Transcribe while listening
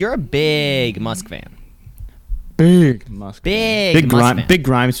You're a big Musk fan. Big Musk. Big Musk fan. Big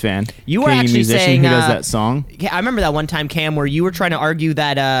Grimes fan. You were Canadian actually musician saying who does that song. I remember that one time, Cam, where you were trying to argue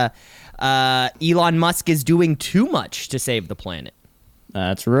that Elon Musk is doing too much to save the planet.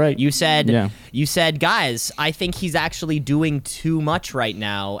 That's right. You said, guys, I think he's actually doing too much right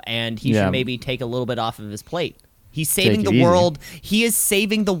now, and he should maybe take a little bit off of his plate. He's saving the world. He is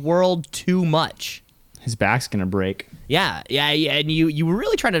saving the world too much. His back's gonna break. Yeah, and you were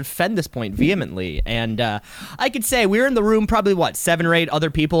really trying to defend this point vehemently, and I could say we were in the room, probably 7 or 8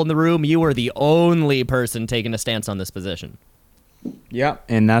 other people in the room. You were the only person taking a stance on this position. Yeah,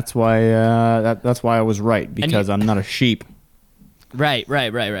 and that's why that's why I was right, because I'm not a sheep. Right.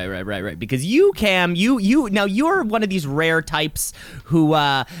 Because you, Cam, now you're one of these rare types who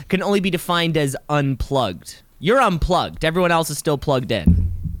can only be defined as unplugged. You're unplugged. Everyone else is still plugged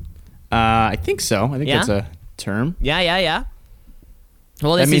in. I think so. I think that's a term. Yeah.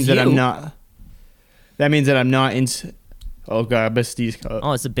 Well, that means that I'm not. That means that I'm not in. Oh god, I sneeze.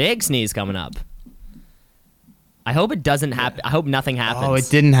 Oh, it's a big sneeze coming up. I hope it doesn't happen. I hope nothing happens. Oh, it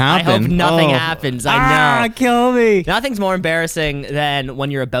didn't happen. I hope nothing happens. I know. Kill me. Nothing's more embarrassing than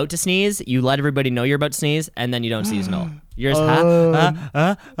when you're about to sneeze, you let everybody know you're about to sneeze, and then you don't sneeze at all. You're just,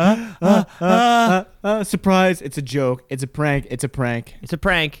 surprise. It's a joke. It's a prank. It's a prank. It's a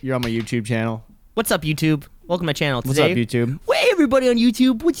prank. You're on my YouTube channel. What's up, YouTube? Welcome to my channel today. What's up, YouTube? Hey, everybody on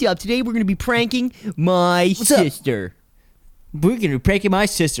YouTube. What's up? Today we're going to be pranking my sister. We're going to be pranking my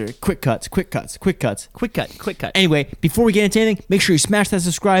sister. Quick cuts. Quick cut. Anyway, before we get into anything, make sure you smash that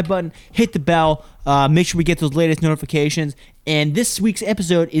subscribe button, hit the bell, make sure we get those latest notifications. And this week's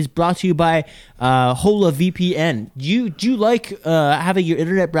episode is brought to you by Hola VPN. Do you like having your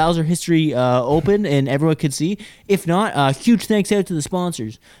internet browser history open and everyone can see? If not, huge thanks out to the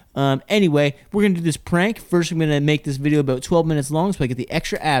sponsors. Anyway, we're going to do this prank. First, I'm going to make this video about 12 minutes long so I get the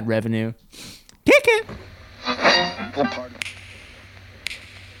extra ad revenue. Kick it!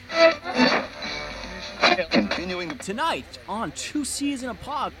 Continuing tonight on 2 C's in a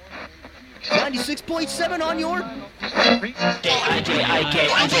Pod. 96.7 on your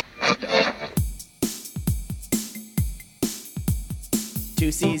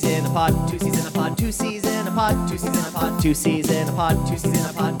Two C's in a pod, 2 C's in a pod, 2 C's in a pod, 2 C's in a pod, 2 C's in a pod, 2 C's in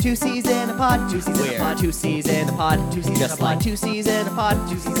a pod, 2 C's in a pod, 2 C's in a pod, 2 C's in a pod, 2 C's just like 2 C's in a pod,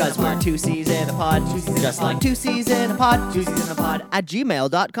 because we're 2 C's in a pod, just like 2 C's in a pod, 2 C's in a pod at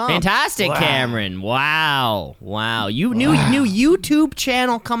gmail.com. Fantastic, wow. Cameron. Wow. You new YouTube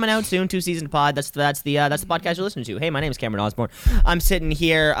channel coming out soon, 2 C's in a pod. That's the podcast you're listening to. Hey, my name is Cameron Osborne. I'm sitting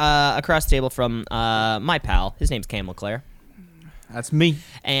here across the table from my pal. His name's Cam LeClaire. That's me.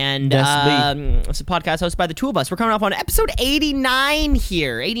 And it's a podcast hosted by the two of us. We're coming up on episode 89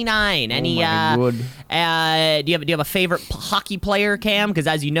 here. 89. Any do you have a favorite hockey player, Cam? Because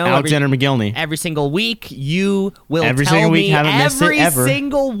as you know, Alexander McGillney. Every single week you will every tell single me week, haven't missed it ever.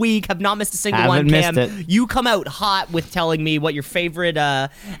 Single week, have not missed a single one, Cam. You come out hot with telling me what your favorite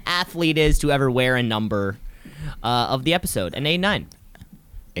athlete is to ever wear a number of the episode. And 89.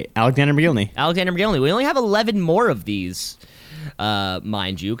 Alexander McGillney. We only have 11 more of these.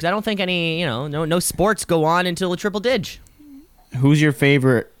 Mind you, because I don't think any, no sports go on until a triple dig. Who's your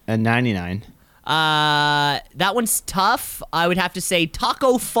favorite at 99? That one's tough. I would have to say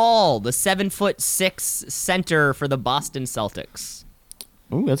Taco Fall, the 7'6" center for the Boston Celtics.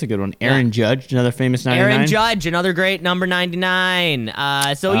 Ooh, that's a good one. Aaron Judge, another famous 99. Aaron Judge, another great number 99.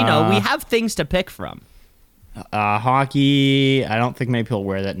 So we have things to pick from. Hockey, I don't think many people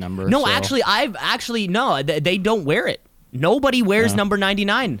wear that number. No, so. no, they don't wear it. Nobody wears number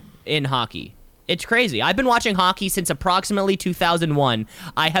 99 in hockey. It's crazy. I've been watching hockey since approximately 2001.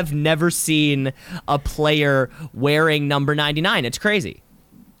 I have never seen a player wearing number 99. It's crazy.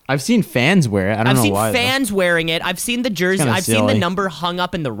 I've seen fans wear it. I don't know why. I've seen fans wearing it. I've seen the jersey. I've seen the number hung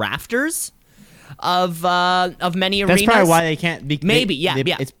up in the rafters of many arenas. That's probably why they can't.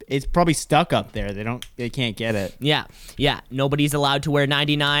 Yeah. It's probably stuck up there. They can't get it. Yeah. Nobody's allowed to wear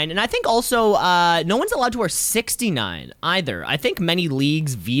 99, and I think also no one's allowed to wear 69 either. I think many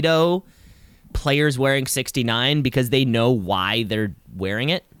leagues veto players wearing 69 because they know why they're wearing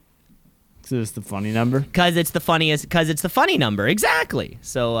it. So it's the funny number. Because it's the funny number. Exactly.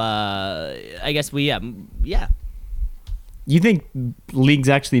 So I guess yeah. You think leagues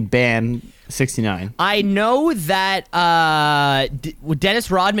actually ban 69? I know that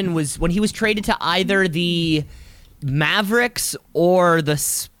Dennis Rodman when he was traded to either the Mavericks or the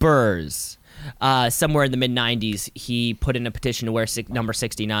Spurs, somewhere in the mid-90s, he put in a petition to wear number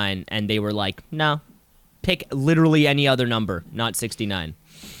 69, and they were like, no, pick literally any other number, not 69.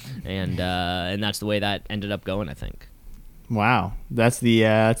 And that's the way that ended up going, I think. Wow, that's the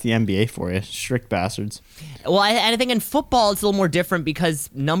NBA for you, strict bastards. Well, I think in football it's a little more different because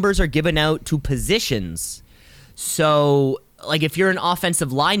numbers are given out to positions. So, like, if you're an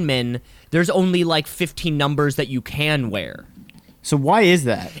offensive lineman, there's only like 15 numbers that you can wear. So why is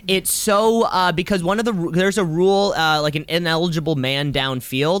that? It's so because there's a rule like an ineligible man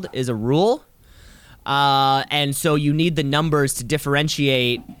downfield is a rule, and so you need the numbers to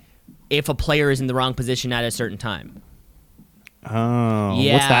differentiate if a player is in the wrong position at a certain time. Oh,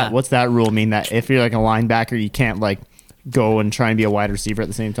 Yeah. What's that rule mean? That if you're like a linebacker, you can't like go and try and be a wide receiver at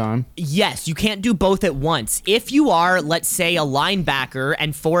the same time? Yes, you can't do both at once. If you are, let's say, a linebacker,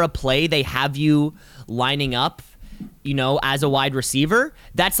 and for a play they have you lining up, you know, as a wide receiver,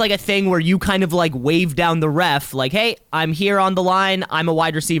 that's like a thing where you kind of like wave down the ref, like, hey, I'm here on the line, I'm a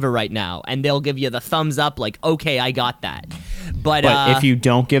wide receiver right now. And they'll give you the thumbs up, like, okay, I got that. But if you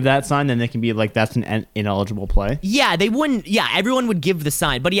don't give that sign, then they can be like, that's an ineligible play. yeah, they wouldn't. Yeah, everyone would give the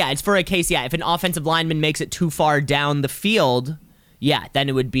sign. But yeah, it's for a case. Yeah, if an offensive lineman makes it too far down the field, yeah, then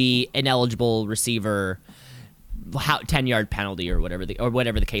it would be ineligible receiver, 10-yard penalty or whatever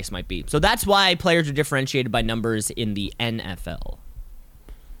the case might be. So that's why players are differentiated by numbers in the NFL.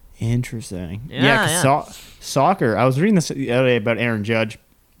 Interesting. Yeah, 'cause soccer. I was reading this the other day about Aaron Judge.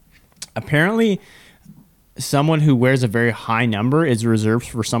 Apparently, someone who wears a very high number is reserved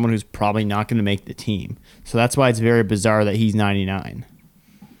for someone who's probably not going to make the team. So that's why it's very bizarre that he's 99.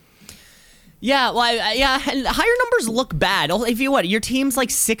 Yeah, well, and higher numbers look bad. If your team's like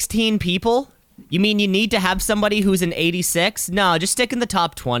 16 people, you mean you need to have somebody who's an 86? No, just stick in the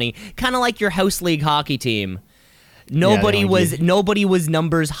top 20. Kind of like your house league hockey team. Nobody was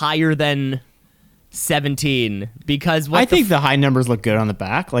numbers higher than 17 because I think the high numbers look good on the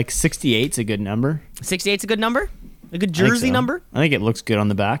back. Like 68's a good number. 68's a good number? A good I think jersey so. number? I think it looks good on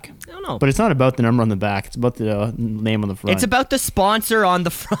the back. I don't know. But it's not about the number on the back. It's about the name on the front. It's about the sponsor on the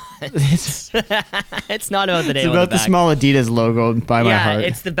front. It's not about the name It's on about the the back. small Adidas logo by my heart.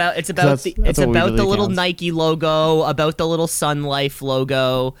 it's about that's the what really the little counts. Nike logo, about the little Sun Life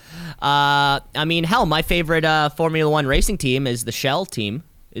logo. I mean, hell, my favorite Formula One racing team is the Shell team,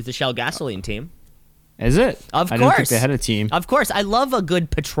 is the Shell gasoline team. Is it? Of I didn't think course. they had a team. Of course, I love a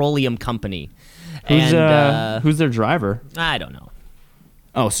good petroleum company. Who's their driver? I don't know,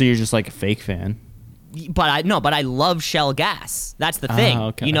 Oh, so you're just like a fake fan. but I love Shell gas. That's the thing.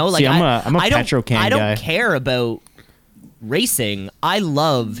 okay. You know, like See, I'm a I don't, Petrocan I don't guy. care about racing. I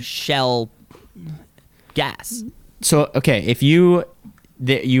love Shell gas. So okay, if you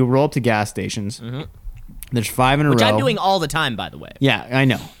roll up to gas stations, there's 5 in a Which row. I'm doing all the time, by the way. Yeah, I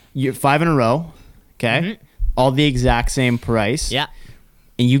know. You 5 in a row. Okay, all the exact same price. Yeah.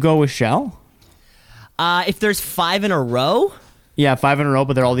 And you go with Shell. If there's 5 in a row, Yeah, 5 in a row,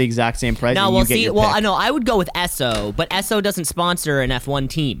 but they're all the exact same price. no, and well, you get see, your well, pick. I know I would go with Esso, but Esso doesn't sponsor an F1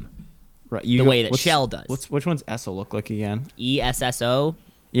 team. Right, the way that Shell does. Which one's Esso look like again? ESSO.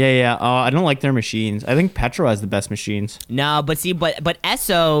 Yeah. I don't like their machines. I think Petro has the best machines. No, but see, but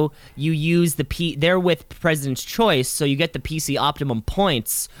Esso, you use they're with President's Choice, so you get the PC Optimum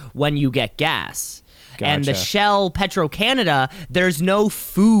points when you get gas. And the Gotcha. Shell Petro Canada, there's no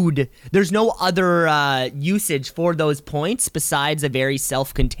food, there's no other usage for those points besides a very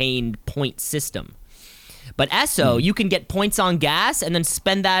self-contained point system. But Esso, you can get points on gas and then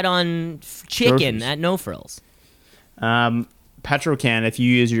spend that on chicken Groceries. at No Frills. Petrocan, if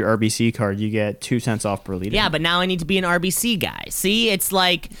you use your RBC card, you get 2 cents off per liter. Yeah, but now I need to be an RBC guy. See, it's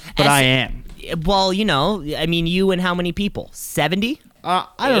like... But I am. Well, you know, I mean, you and how many people? 70? I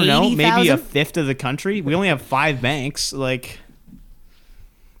don't know. Maybe 80,000? a fifth of the country. We only have 5 banks. Like,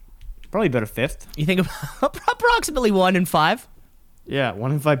 probably about a fifth. You think about approximately 1 in 5? Yeah,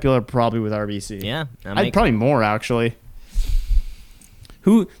 1 in 5 people are probably with RBC. Yeah. Probably more, actually.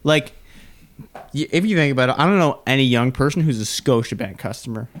 Who, like, if you think about it, I don't know any young person who's a Scotiabank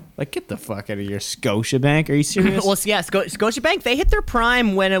customer. Like, get the fuck out of here, Scotiabank. Are you serious? Well, yeah, Scotiabank, they hit their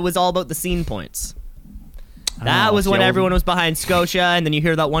prime when it was all about the scene points. That was when everyone was behind Scotia, and then you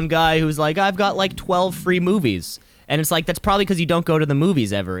hear that one guy who's like, I've got like 12 free movies. And it's like, that's probably because you don't go to the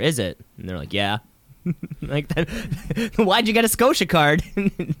movies ever, is it? And they're like, yeah. Like, then, why'd you get a Scotia card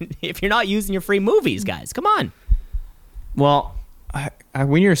if you're not using your free movies, guys? Come on. Well,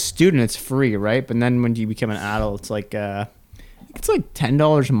 when you're a student, it's free, right? But then when you become an adult, it's like it's like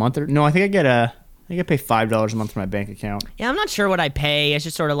 $10 a month. No, I think I pay $5 a month for my bank account. Yeah, I'm not sure what I pay. It's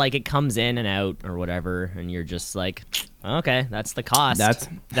just sort of like it comes in and out or whatever, and you're just like, okay, that's the cost. That's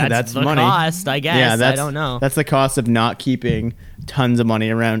the money. cost, I guess. Yeah, I don't know. That's the cost of not keeping tons of money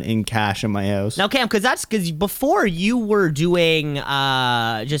around in cash in my house. Now, Cam, because before you were doing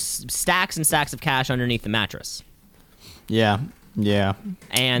just stacks and stacks of cash underneath the mattress. Yeah. Yeah.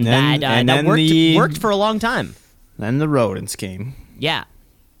 and Then- that and that then worked for a long time. Then the rodents came. Yeah.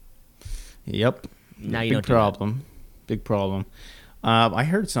 Yep. Now you Big don't do that. problem. Big problem. I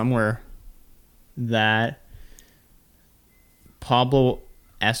heard somewhere that Pablo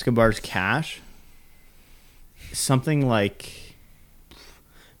Escobar's cash, something like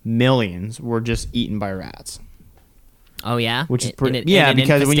millions, were just eaten by rats. Oh yeah. Which is In pretty. an- Yeah, in an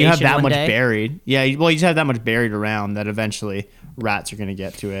because when you have infestation that one much day? buried, well, you just have that much buried around that eventually rats are going to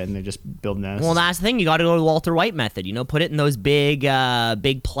get to it and they just build nests. Well, that's the thing. You got to go to the Walter White method. Put it in those big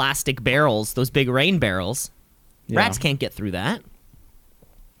plastic barrels, those big rain barrels. Yeah. Rats can't get through that.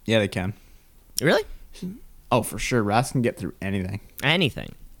 Yeah, they can. Really? Oh, for sure. Rats can get through anything.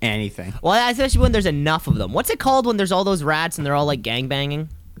 Anything. Anything. Well, especially when there's enough of them. What's it called when there's all those rats and they're all like gangbanging?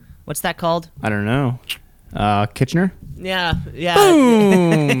 What's that called? I don't know. Kitchener? Yeah.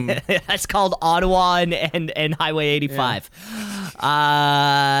 Boom! That's called Ottawa and Highway 85.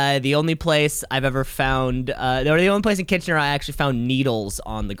 The only place I've ever found, or the only place in Kitchener I actually found needles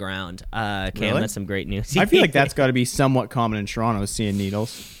on the ground. Cam, Really? that's some great news. I feel like that's got to be somewhat common in Toronto, seeing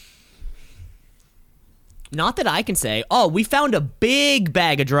needles. Not that I can say. Oh, we found a big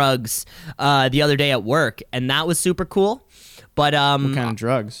bag of drugs the other day at work, and that was super cool. But What kind of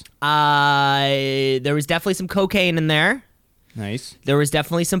drugs? there was definitely some cocaine in there. Nice. There was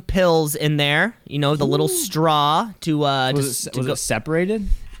definitely some pills in there. The little straw to Was it separated?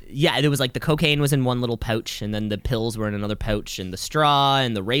 Yeah, there was like the cocaine was in one little pouch, and then the pills were in another pouch, and the straw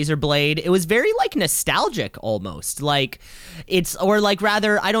and the razor blade. It was very like nostalgic almost. Like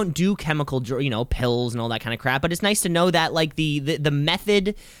rather, I don't do chemical, pills and all that kind of crap. But it's nice to know that like the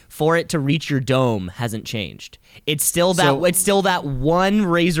method for it to reach your dome hasn't changed. It's still that one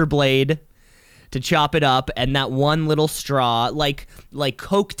razor blade to chop it up, and that one little straw. Like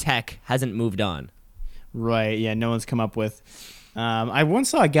Coke Tech hasn't moved on. Right. Yeah. No one's come up with. I once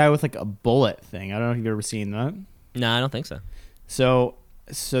saw a guy with like a bullet thing. I don't know if you've ever seen that. No, I don't think so. So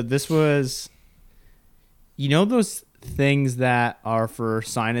this was, those things that are for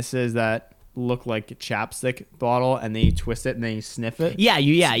sinuses that look like a chapstick bottle, and then you twist it and then you sniff it. Yeah,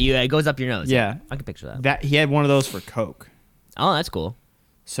 it goes up your nose. Yeah. I can picture that. That he had one of those for Coke. Oh, that's cool.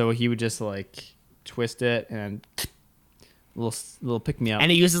 So he would just like twist it and little pick me up.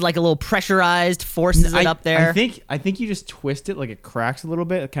 And it uses like a little pressurized, forces it up there. I think you just twist it like it cracks a little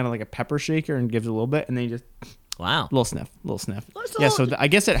bit, kind of like a pepper shaker, and gives it a little bit, and then you just Wow. little sniff. Just a Yeah, little- so I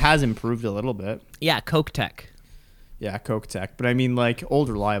guess it has improved a little bit. Yeah, Coke Tech. Yeah, Coke Tech, but I mean like old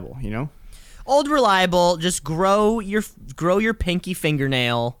reliable, Old reliable. Just grow your pinky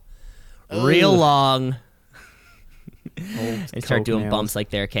fingernail real long. And start Coke doing nails. bumps like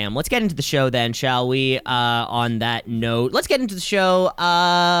there, Cam. Let's get into the show then, shall we? On that note, let's get into the show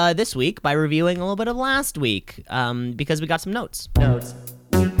this week by reviewing a little bit of last week because we got some notes. Notes.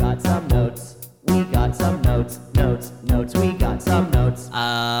 We got some notes. We got some notes. Notes. We got some notes.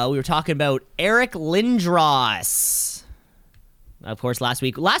 We were talking about Eric Lindros. Of course, last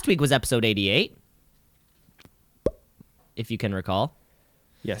week was episode 88, if you can recall.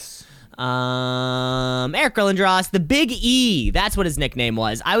 Yes. Eric Lindros, the Big E. That's what his nickname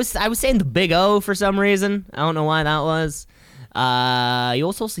was. I was saying the Big O for some reason. I don't know why that was.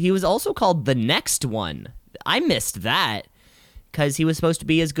 He was also called the Next One. I missed that because he was supposed to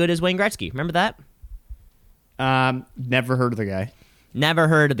be as good as Wayne Gretzky. Remember that? Never heard of the guy. Never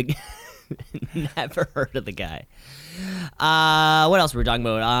heard of the Never heard of the guy. What else were we talking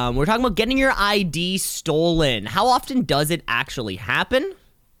about? We're talking about getting your ID stolen. How often does it actually happen?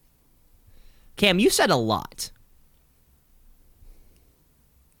 Cam, you said a lot.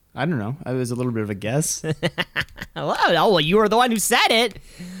 I don't know. It was a little bit of a guess. Well, you were the one who said it.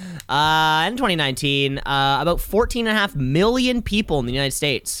 In 2019, about 14.5 million people in the United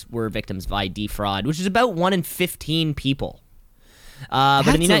States were victims of ID fraud, which is about 1 in 15 people. But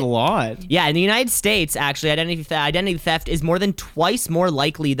That's in the a lot. Yeah, in the United States, actually, identity theft is more than twice more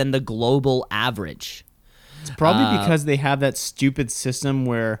likely than the global average. It's probably because they have that stupid system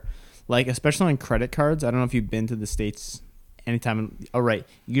where, like, especially on credit cards. I don't know if you've been to the States anytime. Oh, right.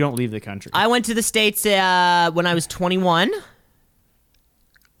 You don't leave the country. I went to the States when I was 21.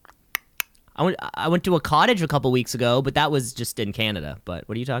 I went to a cottage a couple weeks ago, but that was just in Canada. But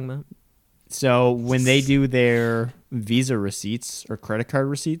what are you talking about? So when they do their Visa receipts or credit card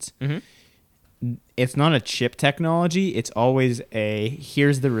receipts, it's not a chip technology. It's always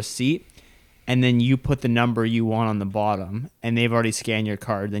here's the receipt, and then you put the number you want on the bottom, and they've already scanned your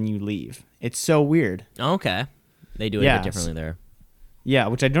card, then you leave. It's so weird. Okay. They do it a bit differently there. Yeah,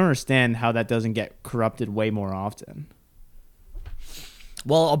 which I don't understand how that doesn't get corrupted way more often.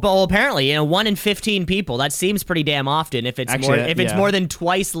 Well, apparently, 1 in 15 people. That seems pretty damn often. If it's Actually, more than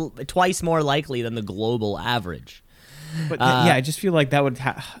twice more likely than the global average. But I just feel like that would,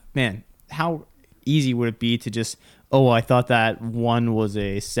 man, how easy would it be to just, I thought that 1 was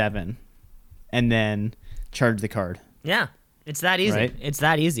a 7, and then charge the card. Yeah, it's that easy. Right? It's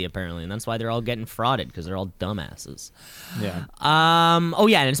that easy, apparently, and that's why they're all getting frauded, because they're all dumbasses. Yeah. And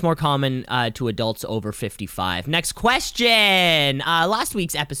it's more common to adults over 55. Next question. Last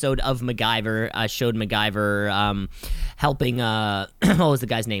week's episode of MacGyver showed MacGyver helping, what was the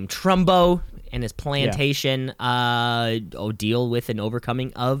guy's name? Trumbo and his plantation deal with an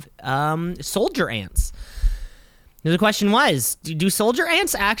overcoming of soldier ants. The question was, do soldier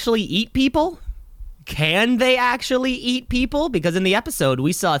ants actually eat people? Can they actually eat people? Because in the episode,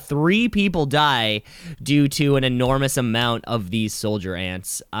 we saw 3 people die due to an enormous amount of these soldier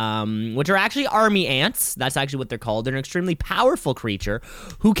ants, which are actually army ants. That's actually what they're called. They're an extremely powerful creature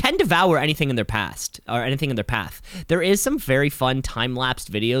who can devour anything in their path. There is some very fun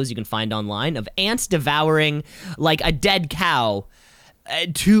time-lapsed videos you can find online of ants devouring like a dead cow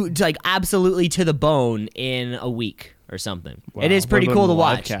to like absolutely to the bone in a week or something. Wow. It is pretty What about cool to a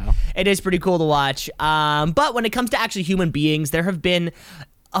live watch. cow? It is pretty cool to watch. But when it comes to actually human beings, there have been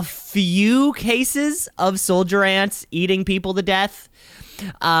a few cases of soldier ants eating people to death.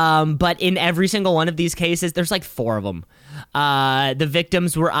 But in every single one of these cases, there's like 4 of them. The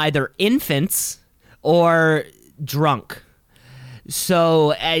victims were either infants or drunk.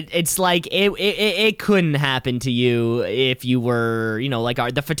 So it's like it couldn't happen to you if you were,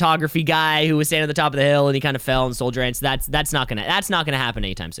 like the photography guy who was standing at the top of the hill and he kind of fell and soldier ants. That's not gonna happen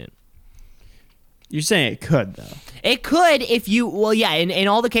anytime soon. You're saying it could, though. It could if you in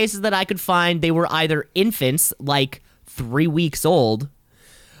all the cases that I could find, they were either infants like 3 weeks old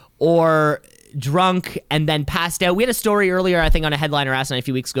or drunk and then passed out. We had a story earlier, I think, on a Headliner Asinine a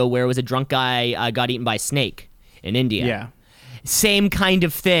few weeks ago where it was a drunk guy got eaten by a snake in India. Yeah. Same kind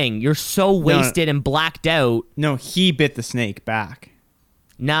of thing. You're so wasted and blacked out. No, he bit the snake back.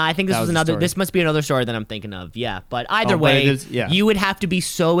 Nah, I think this That was was the another. story. This must be another story that I'm thinking of. Yeah, but either but way, it is- yeah. you would have to be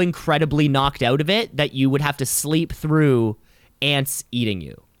so incredibly knocked out of it that you would have to sleep through ants eating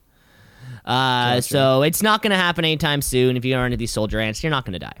you. So it's not going to happen anytime soon. If you are into these soldier ants, you're not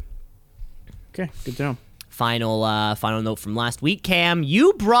going to die. Okay, good to know. Final note from last week, Cam.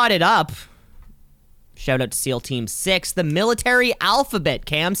 You brought it up. Shout out to SEAL Team 6, the military alphabet,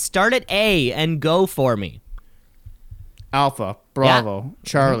 Cam. Start at A and go for me. Alpha, Bravo,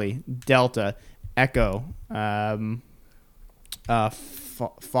 Charlie, Delta, Echo,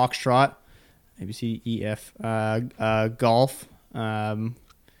 Foxtrot, ABC, EF, Golf, I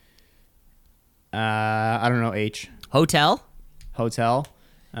don't know, H, Hotel. Hotel.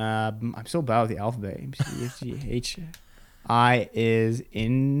 I'm so bad with the alphabet. ABC, H, I is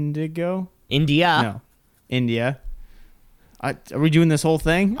Indigo? India. No, India. Are we doing this whole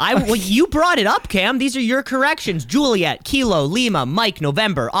thing? Well, you brought it up, Cam. These are your corrections. Juliet, Kilo, Lima, Mike,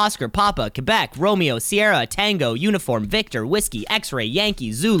 November, Oscar, Papa, Quebec, Romeo, Sierra, Tango, Uniform, Victor, Whiskey, X-Ray,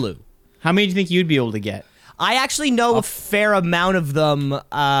 Yankee, Zulu. How many do you think you'd be able to get? I actually know a fair amount of them.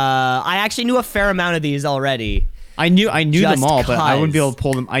 I actually knew a fair amount of these already. I knew Just them all, but I wouldn't be able 'cause. to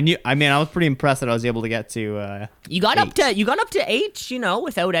pull them. I was pretty impressed that I was able to get to. You got up H. to H,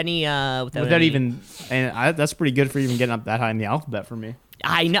 without any Without even, that's pretty good for even getting up that high in the alphabet for me.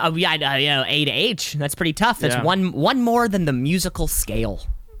 I know, yeah, A to H. That's pretty tough. That's Yeah. one more than the musical scale.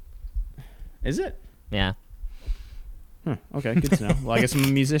 Is it? Yeah. Okay, good to know. Well, I guess I'm a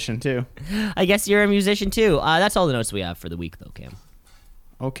musician too. I guess you're a musician too. That's all the notes we have for the week, though, Cam.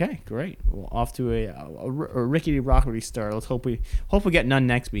 Okay, great. Well, off to a rickety rockety start. Let's hope we get none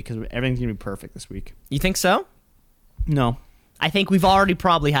next week because everything's gonna be perfect this week. You think so? No, I think we've already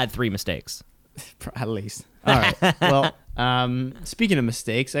probably had 3 mistakes. at least. All right. Well, speaking of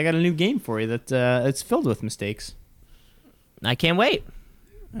mistakes, I got a new game for you that it's filled with mistakes. I can't wait.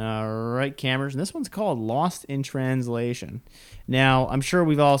 All right, Cameras. And this one's called Lost in Translation. Now, I'm sure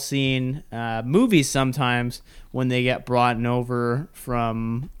we've all seen movies sometimes when they get brought over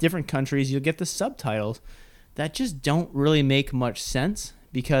from different countries. You'll get the subtitles that just don't really make much sense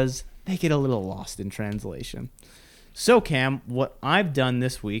because they get a little lost in translation. So, Cam, what I've done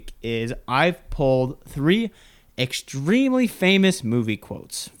this week is I've pulled 3 extremely famous movie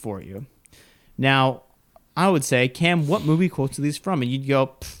quotes for you. Now, I would say, Cam, what movie quotes are these from? And you'd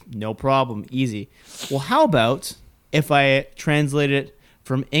go, no problem, easy. Well, how about if I translate it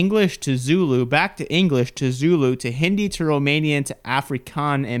from English to Zulu, back to English to Zulu, to Hindi to Romanian to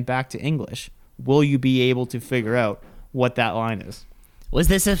Afrikaan, and back to English? Will you be able to figure out what that line is? Was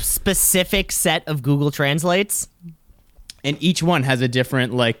this a specific set of Google Translates? And each one has a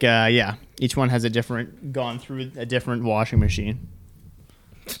different, each one has a different, gone through a different washing machine.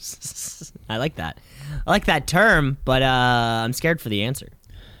 I like that. I like that term, but I'm scared for the answer.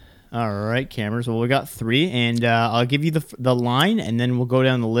 All right, Cameras. Well, we got 3, and I'll give you the line, and then we'll go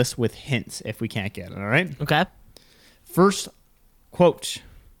down the list with hints if we can't get it, all right? Okay. First quote,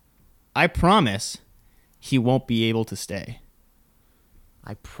 I promise he won't be able to stay.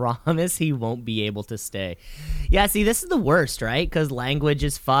 I promise he won't be able to stay. Yeah, see, this is the worst, right? Because language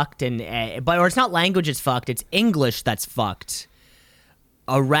is fucked, or it's not language is fucked, it's English that's fucked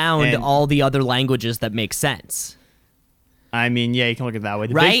around And- all the other languages that make sense. I mean, yeah, you can look at it that way.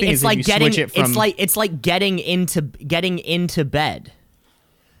 The Right? big thing It's is like if you getting switch it from... it's like getting into bed.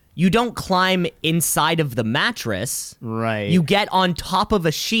 You don't climb inside of the mattress. Right. You get on top of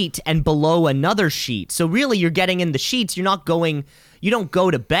a sheet and below another sheet. So really you're getting in the sheets. You don't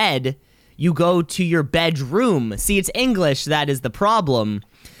go to bed. You go to your bedroom. See, it's English that is the problem.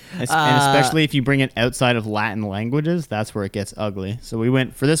 And especially if you bring it outside of Latin languages, that's where it gets ugly. So we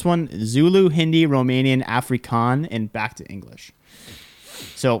went, for this one, Zulu, Hindi, Romanian, Afrikaan, and back to English.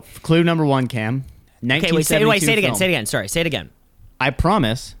 So clue number 1, Cam. Okay, wait, say it again. film. Say it again. Sorry, say it again. I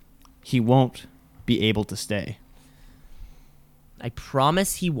promise he won't be able to stay. I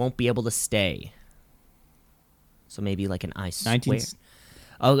promise he won't be able to stay. So maybe like an I swear. 19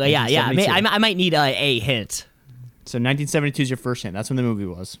 Oh, yeah. I 1972. might need a hint. So 1972 is your first hint. That's when the movie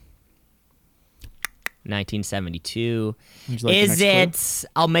was. 1972. Would you like the Is next it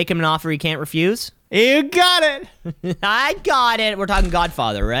I'll make him an offer he can't refuse? You got it! I got it. We're talking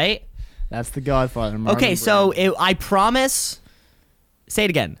Godfather, right? That's The Godfather. Marlon Okay, so Brando. I promise. Say it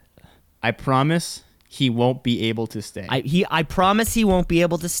again. I promise he won't be able to stay. I promise he won't be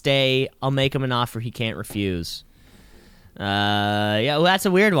able to stay. I'll make him an offer he can't refuse. Yeah, well, that's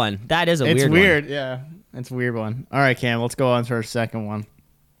a weird one. That is a It's weird weird, yeah. It's a weird one. All right, Cam, let's go on to our second one.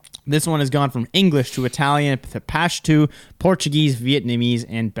 This one has gone from English to Italian to Pashto, Portuguese, Vietnamese,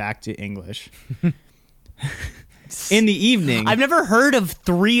 and back to English. In the evening, I've never heard of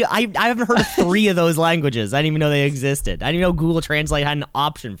 3. I haven't heard of 3 of those languages. I didn't even know they existed. I didn't even know Google Translate had an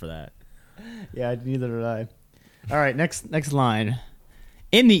option for that. yeah, neither did I. All right, next line.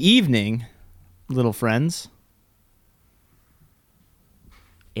 In the evening, little friends.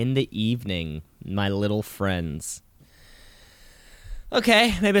 In the evening, my little friends.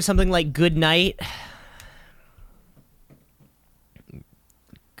 Okay, maybe it's something like good night.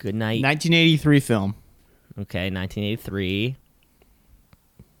 Good night. 1983 film. Okay, 1983.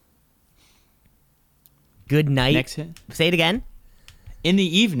 Good night. Next hit. Say it again. In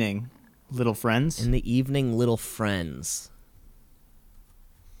the evening, little friends. In the evening, little friends.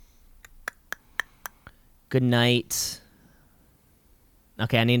 Good night.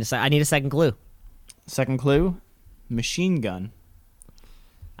 Okay, I need a second clue. Second clue, Machine Gun.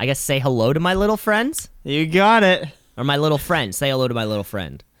 I guess say hello to my little friends? You got it. Or my little friend. Say hello to my little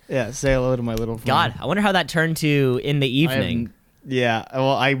friend. Yeah, say hello to my little friend. God, I wonder how that turned to in the evening. Yeah,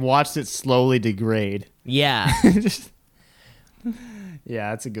 well, I watched it slowly degrade. Yeah.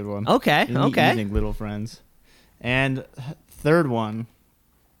 Yeah, that's a good one. Okay, In the okay. evening, little friends. And third one.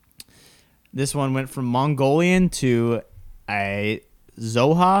 This one went from Mongolian to a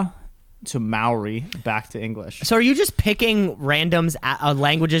Zoha to Maori back to English. So are you just picking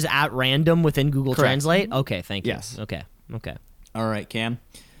languages at random within Google Correct. Translate? Okay, thank you. Yes. Okay. All right, Cam.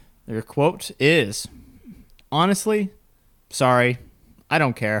 Your quote is, honestly, sorry, I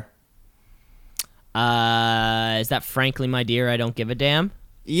don't care. Is that frankly, my dear, I don't give a damn?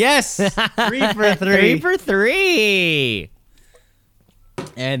 Yes! 3 for 3. 3 for 3.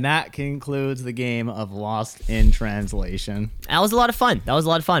 And that concludes the game of Lost in Translation. That was a lot of fun.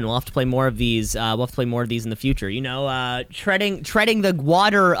 We'll have to play more of these. We'll have to play more of these in the future. You know, treading the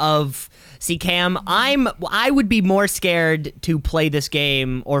water of. See, Cam, I would be more scared to play this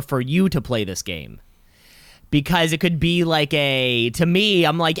game or for you to play this game. Because it could be like to me,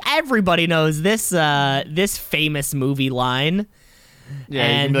 I'm like, everybody knows this famous movie line. Yeah,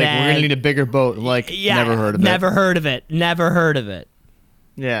 And you can be like, we're then- going to need a bigger boat. Like, Yeah, never heard of it. Never heard of it. Never heard of it.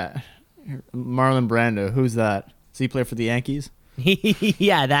 Yeah. Marlon Brando, who's that? Does he play for the Yankees?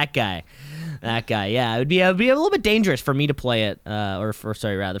 Yeah, that guy. Yeah, it would be a little bit dangerous for me to play it,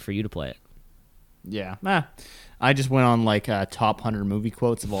 rather for you to play it. Yeah. I just went on like top 100 movie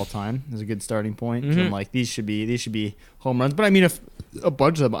quotes of all time. It's a good starting point. Mm-hmm. So I'm like, these should be home runs. But I mean, a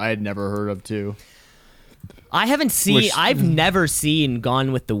bunch of them I had never heard of too. I've never seen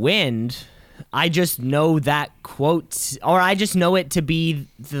Gone with the Wind. I just know that quote, or I just know it to be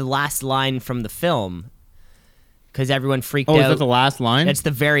the last line from the film. because everyone freaked Oh, out. is that the last line? It's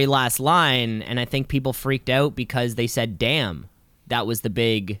the very last line, and I think people freaked out because they said "damn." That was the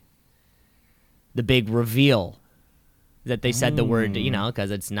big reveal. That they said the word,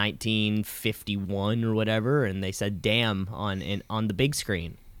 because it's 1951 or whatever, and they said "damn" on the big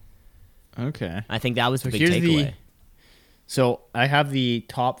screen. Okay. I think that was the big here's takeaway. So I have the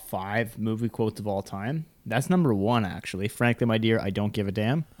top 5 movie quotes of all time. That's number 1, actually. Frankly, my dear, I don't give a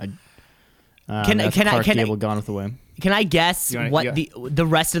damn. That's Clark Gable, Gone with the Wind. Can I guess what yeah. the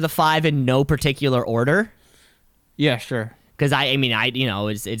rest of the 5 in no particular order? Yeah, sure. Because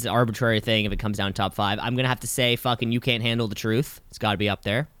it's an arbitrary thing if it comes down to top 5. I'm gonna have to say, fucking, You Can't Handle the Truth. It's got to be up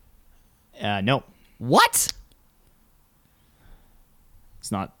there. No. What?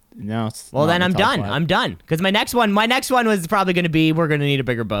 It's not. No. It's Well, not then in I'm the top done. 5. I'm done. Because my next one was probably gonna be We're Gonna Need a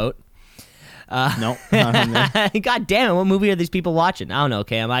Bigger Boat. Nope. Not in there. God damn it! What movie are these people watching? I don't know,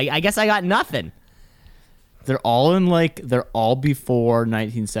 Cam. I guess I got nothing. They're all before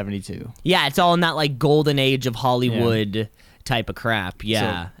 1972. Yeah, it's all in that like golden age of Hollywood type of crap.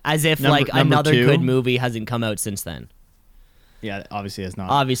 Yeah, So, as if number another 2. good movie hasn't come out since then. Yeah, obviously it's not.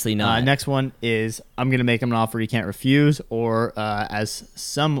 Obviously not. Next one is I'm gonna make him an offer he can't refuse, or as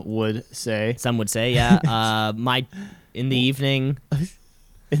some would say, Some would say, yeah. In the evening.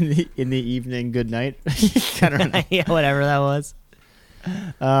 in the evening, good night. I don't know. Yeah, whatever that was.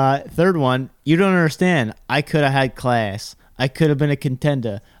 Third one, you don't understand. I could have had class. I could have been a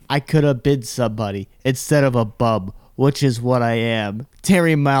contender. I could have bid somebody instead of a bub, which is what I am.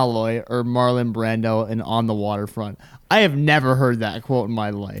 Terry Malloy or Marlon Brando in On the Waterfront. I have never heard that quote in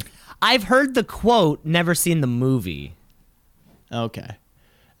my life. I've heard the quote, never seen the movie. Okay.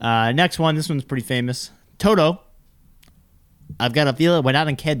 Next one. This one's pretty famous. Toto. I've got a feeling we're not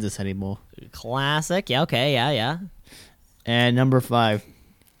in Kansas anymore. Classic. Yeah, okay, yeah. And number 5.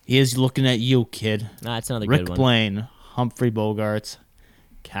 He is looking at you, kid. That's another Rick good one. Blaine, Humphrey Bogarts,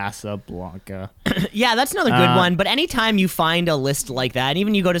 Casablanca. Yeah, that's another good one. But anytime you find a list like that, and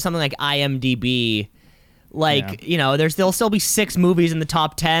even you go to something like IMDb, there'll still be 6 movies in the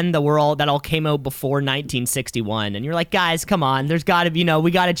top 10 that all came out before 1961, and you're like, guys, come on, there's got to be,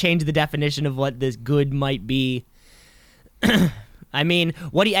 we got to change the definition of what this good might be. I mean,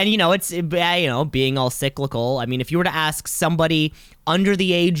 it's being all cyclical. I mean, if you were to ask somebody under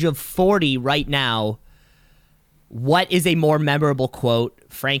the age of 40 right now, what is a more memorable quote?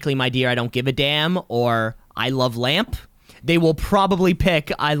 Frankly, my dear, I don't give a damn, or I love lamp. They will probably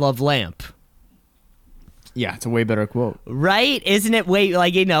pick I love lamp. Yeah, it's a way better quote. Right? Isn't it?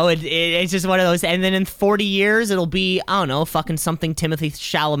 It's just one of those. And then in 40 years, it'll be, I don't know, fucking something Timothy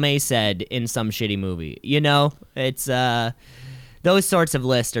Chalamet said in some shitty movie. It's, those sorts of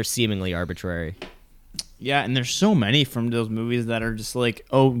lists are seemingly arbitrary. Yeah, and there's so many from those movies that are just like,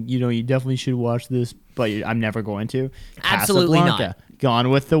 oh, you definitely should watch this, but I'm never going to. Absolutely Casablanca, not. Gone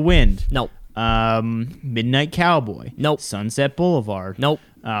with the Wind. Nope. Midnight Cowboy. Nope. Sunset Boulevard. Nope.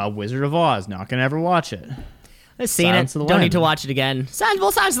 Wizard of Oz. Not gonna ever watch it. I've seen Silence it. of the Don't need Lambs. to watch it again.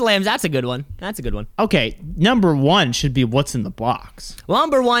 Silence of the Lambs, that's a good one. Okay, number 1 should be What's in the Box. Well,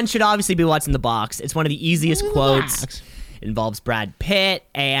 number 1 should obviously be What's in the Box. It's one of the easiest quotes. It involves Brad Pitt,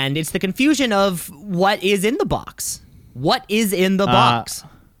 and it's the confusion of what is in the box. What is in the box?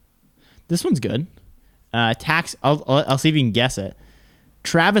 This one's good. Tax. I'll see if you can guess it.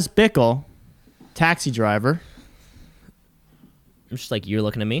 Travis Bickle, taxi driver. I'm just like, you're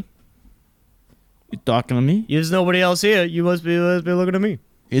looking at me? You talking to me? There's nobody else here. You must be looking at me.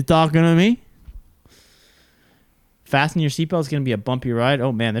 You talking to me? Fasten your seatbelt is going to be a bumpy ride.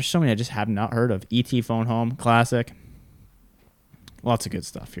 Oh, man, there's so many I just have not heard of. E.T. Phone Home, classic. Lots of good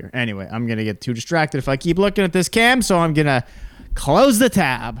stuff here. Anyway, I'm going to get too distracted if I keep looking at this, Cam, so I'm going to close the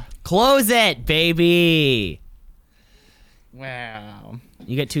tab. Close it, baby. Wow.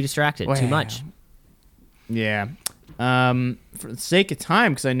 You get too distracted. Too much. Yeah. For the sake of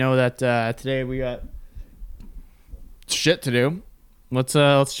time, because I know that today we got shit to do. Let's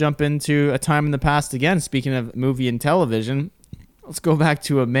jump into a time in the past again. Speaking of movie and television, let's go back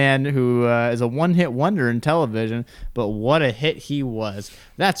to a man who is a one-hit wonder in television, but what a hit he was.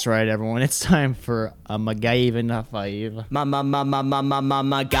 That's right, everyone. It's time for a MacGyver in 5.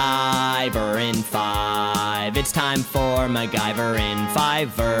 MacGyver in 5. It's time for MacGyver in 5.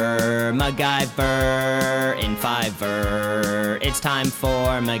 MacGyver in 5. It's time for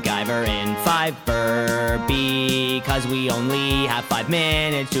MacGyver in 5. Because we only have 5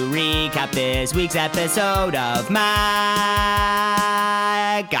 minutes to recap this week's episode of MacGyver.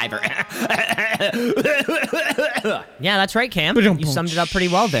 Yeah, that's right, Cam. You summed it up pretty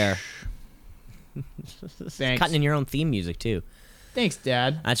well there. Thanks. Cutting in your own theme music, too. Thanks,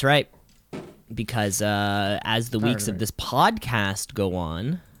 Dad. That's right. because as the weeks of this podcast go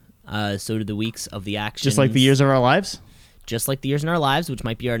on, so do the weeks of the action. Just like the years of our lives? Just like the years in our lives, which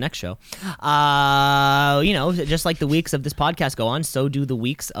might be our next show. Just like the weeks of this podcast go on, so do the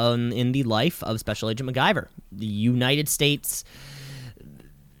weeks in the life of Special Agent MacGyver. The United States...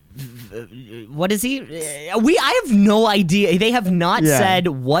 What is he? I have no idea. They have not said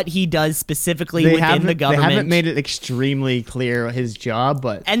what he does specifically within the government. They haven't made it extremely clear his job,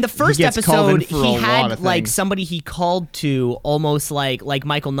 but and the first episode he had like somebody he called to almost like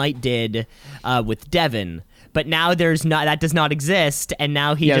Michael Knight did with Devin. But now that does not exist, and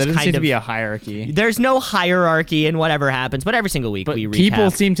now he just there kind seems of to be a hierarchy. There's no hierarchy in whatever happens, but every single week we recap. People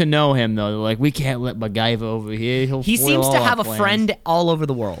seem to know him though. They're like, we can't let MacGyver over here. He seems to have a friend all over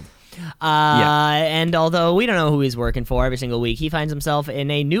the world. And although we don't know who he's working for every single week, he finds himself in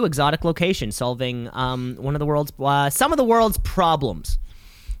a new exotic location, solving some of the world's problems.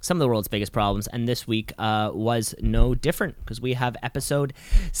 Some of the world's biggest problems, and this week was no different because we have episode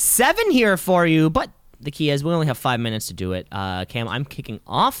 7 here for you, but the key is we only have 5 minutes to do it. Cam, I'm kicking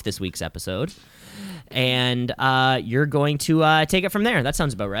off this week's episode, and you're going to take it from there. That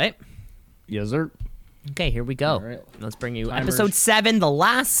sounds about right. Yes, sir. Okay, here we go. All right. Let's bring you Timers. episode 7, The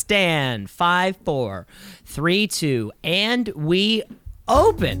Last Stand. 5, 4, 3, 2, and we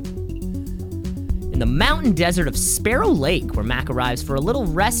open in the mountain desert of Sparrow Lake, where Mac arrives for a little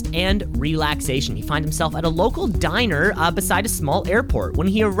rest and relaxation. He finds himself at a local diner beside a small airport. When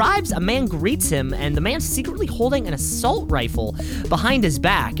he arrives, a man greets him, and the man's secretly holding an assault rifle behind his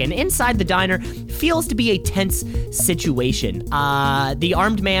back. And inside the diner feels to be a tense situation. The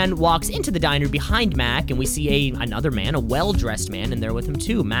armed man walks into the diner behind Mac, and we see another man, a well-dressed man, in there with him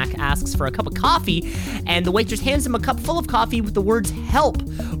too. Mac asks for a cup of coffee, and the waitress hands him a cup full of coffee with the words "help"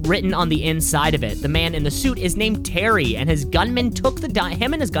 written on the inside of it. The man in the suit is named Terry, and his gunman took the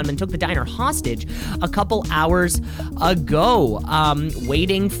diner hostage a couple hours ago,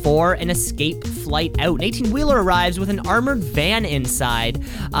 waiting for an escape flight out. An 18-wheeler arrives with an armored van inside,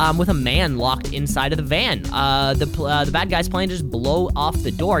 with a man locked inside of the van. The bad guys plan to just blow off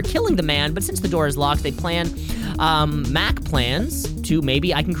the door, killing the man, but since the door is locked, they plan... Mac plans to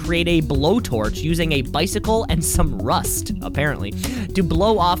maybe I can create a blowtorch using a bicycle and some rust, apparently, to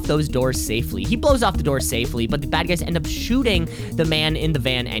blow off those doors safely. He blows off the doors safely, but the bad guys end up shooting the man in the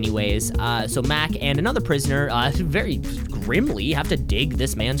van anyways. So Mac and another prisoner, very grimly, have to dig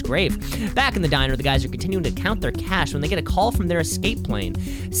this man's grave. Back in the diner, the guys are continuing to count their cash when they get a call from their escape plane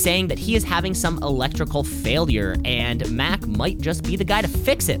saying that he is having some electrical failure, and Mac might just be the guy to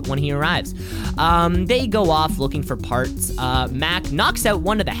fix it when he arrives. They go off looking for parts. Mac knocks out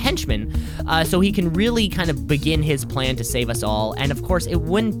one of the henchmen so he can really kind of begin his plan to save us all. And of course, it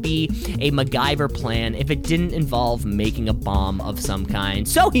wouldn't be a MacGyver plan if it didn't involve making a bomb of some kind.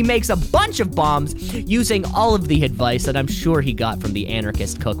 So he makes a bunch of bombs using all of the advice that I'm sure he got from the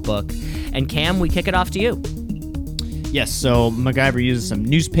Anarchist Cookbook. And Cam, we kick it off to you. Yes, so MacGyver uses some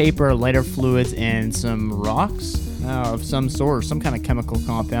newspaper, lighter fluids, and some rocks of some sort, or some kind of chemical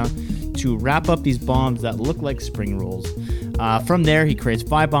compound, to wrap up these bombs that look like spring rolls. From there, he creates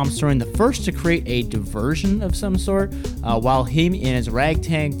 5 bombs, throwing the first to create a diversion of some sort, while him and his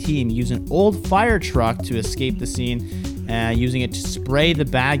ragtag team use an old fire truck to escape the scene, using it to spray the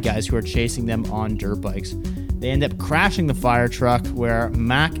bad guys who are chasing them on dirt bikes. They end up crashing the fire truck, where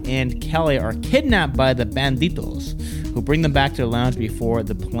Mac and Kelly are kidnapped by the banditos, who bring them back to the lounge before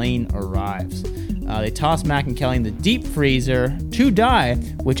the plane arrives. They toss Mac and Kelly in the deep freezer to die,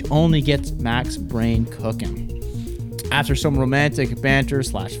 which only gets Mac's brain cooking. After some romantic banter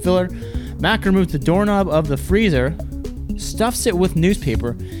 / filler, Mac removes the doorknob of the freezer, stuffs it with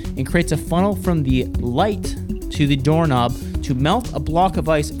newspaper, and creates a funnel from the light to the doorknob to melt a block of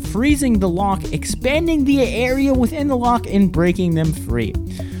ice, freezing the lock, expanding the area within the lock, and breaking them free.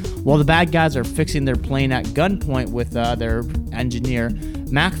 While the bad guys are fixing their plane at gunpoint with their engineer,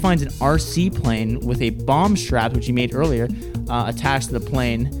 Mac finds an RC plane with a bomb strap, which he made earlier, attached to the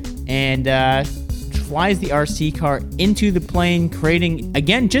plane, and flies the RC car into the plane, creating,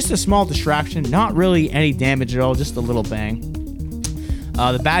 again, just a small distraction, not really any damage at all, just a little bang.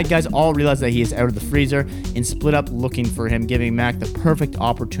 The bad guys all realize that he is out of the freezer and split up looking for him, giving Mac the perfect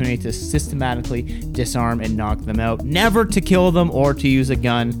opportunity to systematically disarm and knock them out. Never to kill them or to use a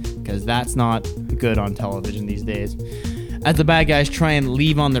gun, because that's not good on television these days. As the bad guys try and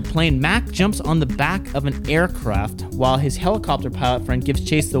leave on their plane, Mac jumps on the back of an aircraft while his helicopter pilot friend gives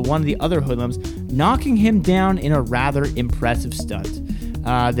chase to one of the other hoodlums, knocking him down in a rather impressive stunt.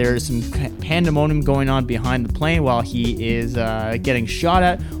 There's some pandemonium going on behind the plane while he is getting shot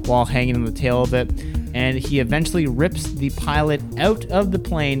at while hanging on the tail of it, and he eventually rips the pilot out of the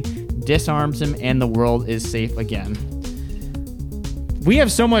plane, disarms him, and the world is safe again. We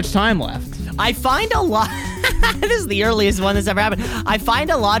have so much time left. I find a lot. This is the earliest one that's ever happened. I find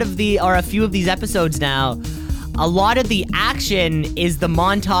a few of these episodes now, a lot of the action is the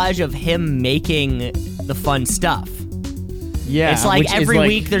montage of him making the fun stuff. Yeah, it's like every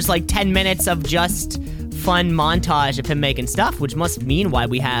week there's like 10 minutes of just fun montage of him making stuff, which must mean why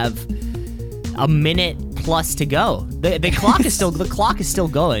we have a minute plus to go. The clock is still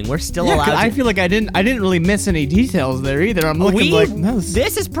going. We're still allowed. I feel like I didn't really miss any details there either. I'm looking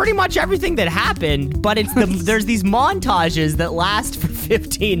this is pretty much everything that happened, but it's there's these montages that last for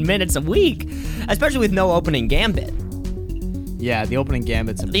 15 minutes a week, especially with no opening gambit. Yeah, the opening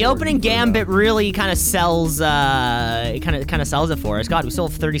gambit's important. The opening gambit really kind of sells sells it for us. God, we still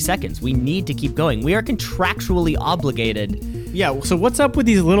have 30 seconds. We need to keep going. We are contractually obligated. Yeah, so what's up with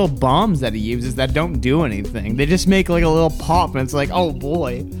these little bombs that he uses that don't do anything? They just make like a little pop, and it's like, oh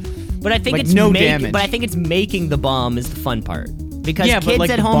boy. But I think like it's no damage. But I think it's making the bomb is the fun part. Because yeah, kids but, like,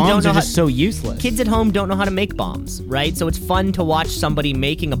 at home don't know just so useless. Kids at home don't know how to make bombs, right? So it's fun to watch somebody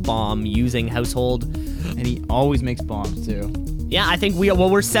making a bomb using household. And he always makes bombs too. Yeah, I think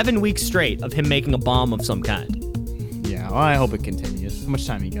we're 7 weeks straight of him making a bomb of some kind. Yeah, well, I hope it continues. How much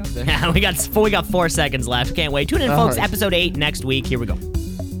time you got there? Yeah, we got 4 seconds left. Can't wait. Tune in, folks. Right. Episode 8 next week. Here we go.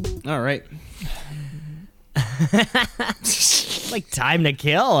 All right. Like time to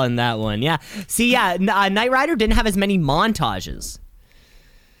kill on that one. Yeah. See, yeah, Knight Rider didn't have as many montages.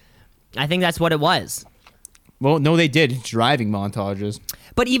 I think that's what it was. Well, no, they did driving montages.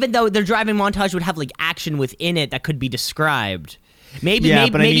 But even though their driving montage would have like action within it that could be described, maybe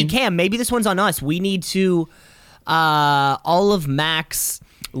Cam, maybe this one's on us. We need to all of Mac's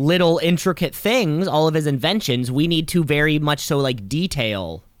little intricate things, all of his inventions. We need to very much so like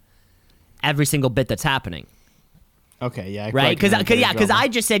detail every single bit that's happening. Okay, yeah, right. Because I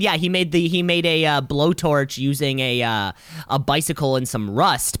just said he made a blowtorch using a bicycle and some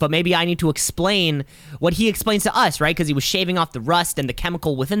rust, but maybe I need to explain what he explains to us, right? Because he was shaving off the rust and the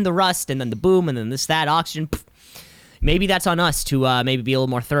chemical within the rust, and then the boom, and then that oxygen. Pff. Maybe that's on us to maybe be a little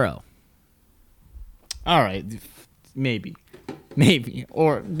more thorough. All right, maybe,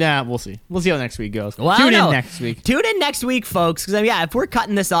 or we'll see. We'll see how next week goes. Well, Tune in next week. Tune in next week, folks. Because if we're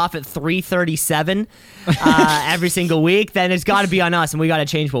cutting this off at 3:37 every single week, then it's got to be on us, and we got to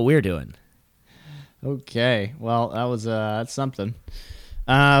change what we're doing. Okay. Well, that was that's something.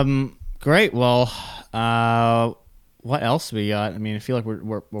 Great. Well, what else we got? I mean, I feel like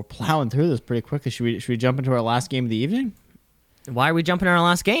we're plowing through this pretty quickly. Should we jump into our last game of the evening? Why are we jumping in our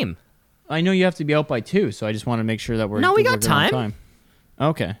last game? I know you have to be out by 2, so I just want to make sure that we're. No, we got time.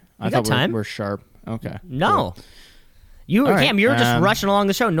 Okay, I thought we're sharp. Okay. No, cool. Cam, you're just rushing along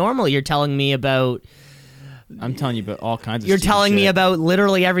the show. Normally, you're telling me about. I'm telling you about all kinds of. You're telling me about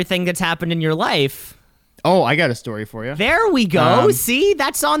literally everything that's happened in your life. Oh, I got a story for you. There we go. See,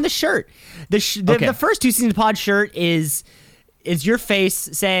 that's on the shirt. The first 2 Seasons Pod shirt is your face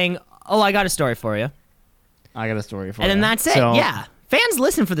saying, "Oh, I got a story for you." I got a story for you. And then that's it. Yeah. Fans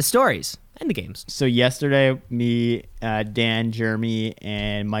listen for the stories and the games. So yesterday, me, Dan, Jeremy,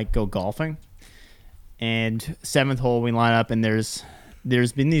 and Mike go golfing. And 7th hole, we line up, and there's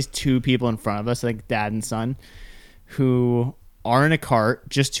been these 2 people in front of us, like dad and son, who are in a cart,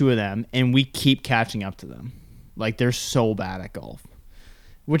 just 2 of them, and we keep catching up to them. Like, they're so bad at golf.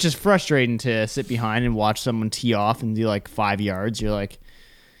 Which is frustrating to sit behind and watch someone tee off and do like 5 yards. You're like,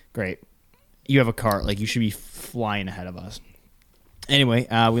 great. You have a cart. Like, you should be flying ahead of us. Anyway,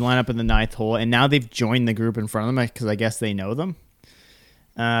 we line up in the 9th hole, and now they've joined the group in front of them because I guess they know them.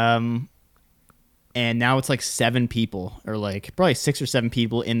 And now it's like 7 people, or like probably 6 or 7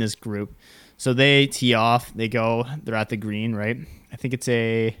 people in this group. So they tee off, they're at the green, right? I think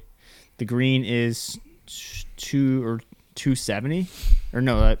the green is 270, or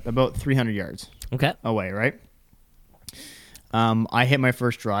no, about 300 yards away, right? I hit my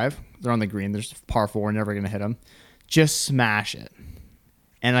first drive. They're on the green. There's par 4, never going to hit them. Just smash it.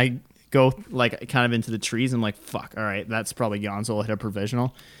 And I go like kind of into the trees. I'm like, fuck, all right, that's probably gone. So I'll hit a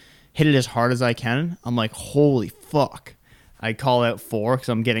provisional. Hit it as hard as I can. I'm like, holy fuck. I call out 4 because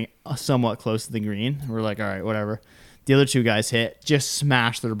I'm getting somewhat close to the green. We're like, all right, whatever. The other 2 guys hit, just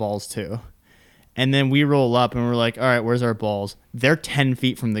smash their balls too. And then we roll up and we're like, all right, where's our balls? They're 10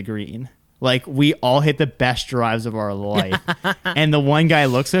 feet from the green. Like, we all hit the best drives of our life. And the one guy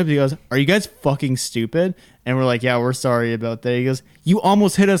looks at us, he goes, are you guys fucking stupid? And we're like, yeah, we're sorry about that. He goes, you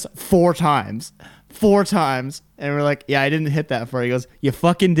almost hit us 4 times. 4 times. And we're like, yeah, I didn't hit that far. He goes, you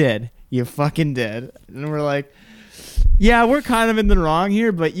fucking did. You fucking did. And we're like, yeah, we're kind of in the wrong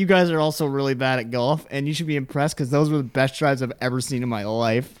here, but you guys are also really bad at golf, and you should be impressed because those were the best drives I've ever seen in my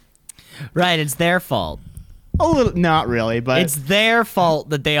life. Right, it's their fault. A little, not really, but It's their fault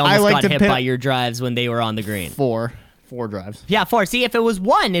that they almost like got to hit pin- by your drives when they were on the green. four drives. Yeah, 4. See, if it was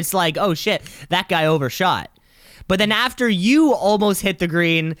 1, it's like, oh shit, that guy overshot. But then after you almost hit the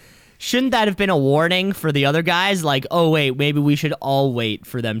green, shouldn't that have been a warning for the other guys? Like, oh wait, maybe we should all wait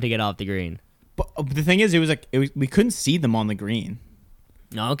for them to get off the green. But the thing is, we couldn't see them on the green.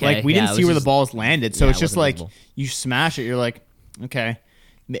 Okay. Like we yeah, didn't it see was where the just- balls landed, so yeah, it's it just wasn't like visible. you smash it. You're like, okay,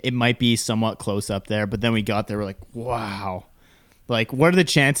 it might be somewhat close up there, but then we got there. We're like, wow. Like, what are the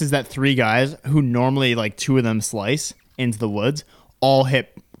chances that 3 guys who normally like 2 of them slice into the woods all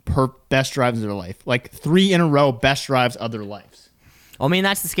hit best drives of their life? Like 3 in a row, best drives of their lives. I mean,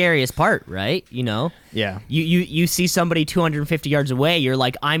 that's the scariest part, right? You know? Yeah. You see somebody 250 yards away, you're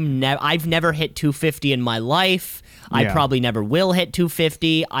like, I've never hit 250 in my life. I Yeah. probably never will hit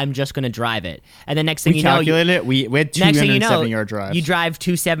 250. I'm just going to drive it. And the next thing We you know, calculated it. We had next thing you know, 270-yard drives. you drive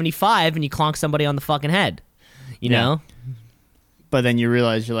 275 and you clonk somebody on the fucking head. You Yeah. know? But then you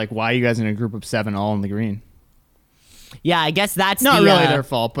realize you're like, why are you guys in a group of 7 all in the green? Yeah, I guess that's Not the, really their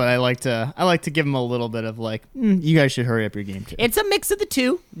fault, but I like to give them a little bit of like, you guys should hurry up your game too. It's a mix of the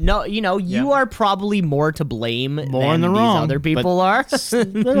two. No, you know, you Yeah. are probably more to blame More in than the these wrong, other people but are.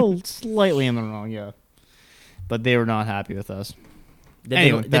 little slightly in the wrong, yeah. But they were not happy with us. Did,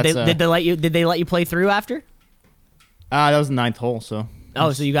 Anyway, did they let you play through after? That was the 9th hole, so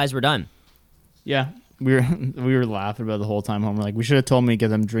Oh, so you guys were done. yeah, we were laughing about it the whole time home. We're like, we should have told me to get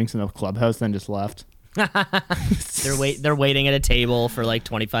them drinks in the clubhouse, then just left. They're waiting at a table for like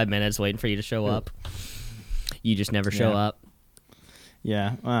 25 minutes waiting for you to show up. You just never show Yeah. up.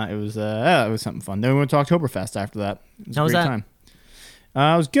 Yeah, it was something fun. Then we went to Oktoberfest after that. It was How a was great that? time.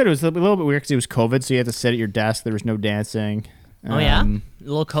 It was good. It was a little bit weird because it was COVID, so you had to sit at your desk. There was no dancing. Oh yeah,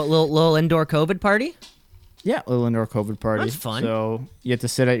 little indoor COVID party. Yeah, a little indoor COVID party. That's fun. So you had to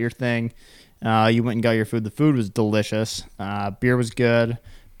sit at your thing. You went and got your food. The food was delicious. Beer was good,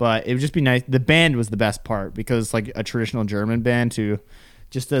 but it would just be nice. The band was the best part because it's like a traditional German band too.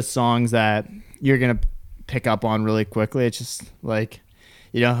 Just the songs that you're gonna pick up on really quickly. It's just like,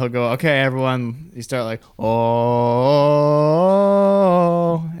 you know, he'll go, okay, everyone. You start like,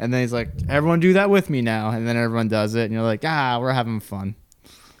 oh, and then he's like, everyone do that with me now, and then everyone does it, and you're like, we're having fun.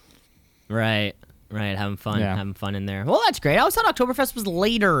 Right, having fun, Yeah. having fun in there. Well, that's great. I always thought Oktoberfest was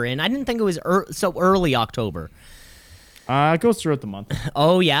later, and I didn't think it was so early October. It goes throughout the month.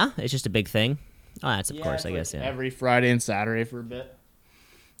 Oh yeah, it's just a big thing. Oh, that's of course, I guess. Yeah. Every Friday and Saturday for a bit.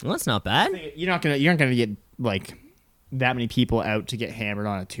 Well, that's not bad. You're not gonna get like that many people out to get hammered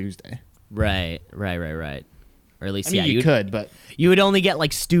on a Tuesday. Right. Or at least, I mean, yeah, you could, but you would only get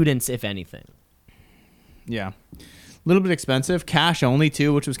like students, if anything. yeah, a little bit expensive. Cash only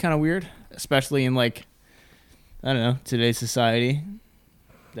too, which was kind of weird, especially in like, I don't know, today's society,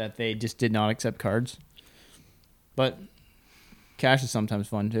 that they just did not accept cards. But cash is sometimes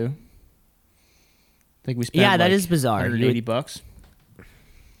fun too. I think we spent Yeah, that like is bizarre. You would- $180.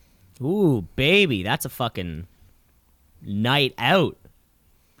 Ooh, baby, that's a fucking night out.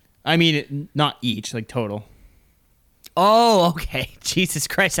 I mean, not each, like total. Oh, okay. Jesus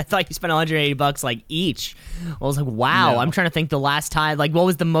Christ, I thought you spent $180 like each. I was like, wow. No. I'm trying to think the last time, like, what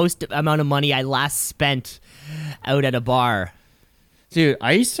was the most amount of money I last spent out at a bar? Dude,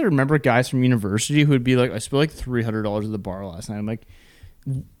 I used to remember guys from university who would be like, I spent like $300 at the bar last night. I'm like,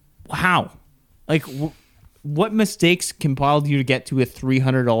 how? Like, what mistakes compiled you to get to a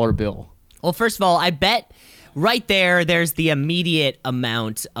 $300 bill? Well, first of all, I bet right there's the immediate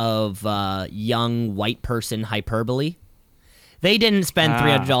amount of young white person hyperbole. They didn't spend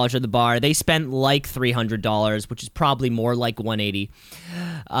 $300 at the bar. They spent like $300, which is probably more like $180.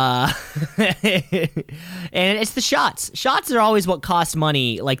 And it's the shots. Shots are always what cost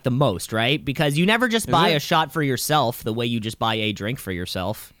money like the most, right? Because you never just buy it? a shot for yourself the way you just buy a drink for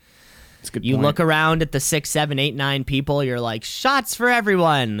yourself. That's a good You point. look around at the 6, 7, 8, 9 people. You're like, shots for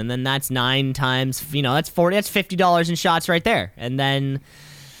everyone, and then that's 9 times. You know, that's 40. That's $50 in shots right there, and then,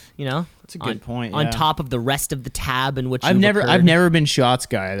 you know, That's a good point, On yeah. top of the rest of the tab in which I've you've never occurred. been shots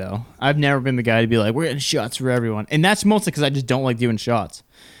guy though. I've never been the guy to be like, we're getting shots for everyone, and that's mostly because I just don't like doing shots.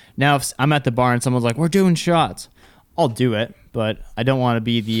 Now, if I'm at the bar and someone's like, we're doing shots, I'll do it, but I don't want to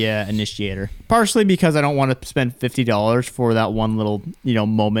be the initiator. Partially because I don't want to spend $50 for that one little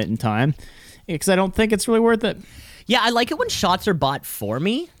moment in time, because I don't think it's really worth it. Yeah, I like it when shots are bought for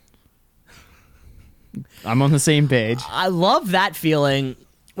me. I'm on the same page. I love that feeling.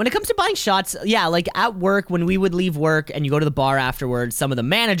 When it comes to buying shots, yeah, like at work, when we would leave work and you go to the bar afterwards, some of the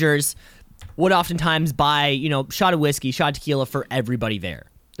managers would oftentimes buy, shot of whiskey, shot of tequila for everybody there.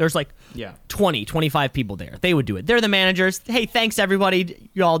 There's like Yeah. 20, 25 people there. They would do it. They're the managers. Hey, thanks everybody.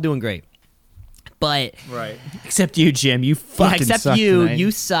 You're all doing great. But Right. Except you, Jim. You fucking except suck you, tonight.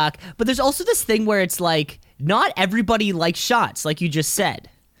 you suck. But there's also this thing where it's like not everybody likes shots, like you just said.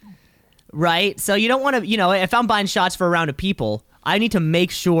 Right? So you don't want to, if I'm buying shots for a round of people, I need to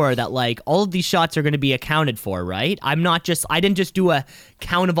make sure that like all of these shots are going to be accounted for, right? I didn't just do a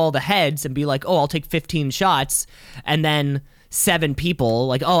count of all the heads and be like, oh, I'll take 15 shots, and then 7 people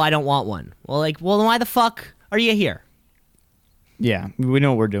like, oh, I don't want one. Well, then why the fuck are you here? Yeah, we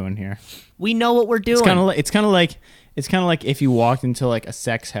know what we're doing here. We know what we're doing. It's kind of like if you walked into like a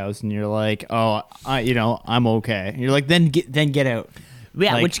sex house and you're like, oh, I'm okay. And you're like, then get out.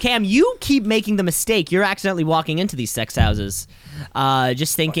 Yeah, Like- which Cam, you keep making the mistake. You're accidentally walking into these sex houses,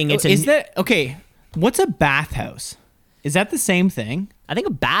 just thinking it's Is that okay? What's a bathhouse? Is that the same thing? I think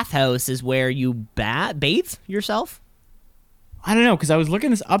a bathhouse is where you bathe yourself. I don't know, because I was looking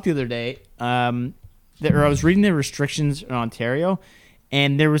this up the other day. I was reading the restrictions in Ontario,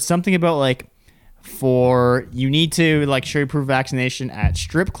 and there was something about like you need to like show your proof of vaccination at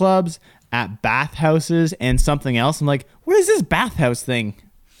strip clubs, at bathhouses, and something else. I'm like, what is this bathhouse thing?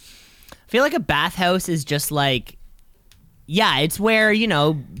 I feel like a bathhouse is just like, yeah, it's where,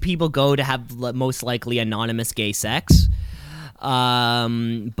 people go to have most likely anonymous gay sex.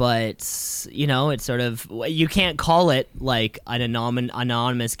 But, it's sort of, you can't call it like an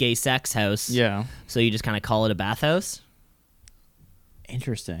anonymous gay sex house. Yeah. So you just kind of call it a bathhouse.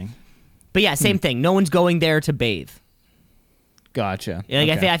 Interesting. But yeah, same thing. No one's going there to bathe. Gotcha. Like,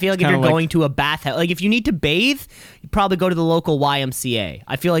 Okay. I feel like It's if you're kinda going to a bathhouse, like if you need to bathe, you probably go to the local YMCA.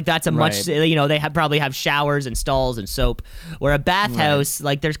 I feel like that's a much, Right. they probably have showers and stalls and soap. Where a bathhouse,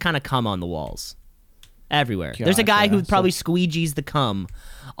 like there's kind of cum on the walls everywhere. There's a guy Gotcha. who probably squeegees the cum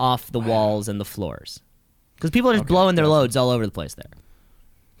off the walls and the floors. Because people are just blowing their loads all over the place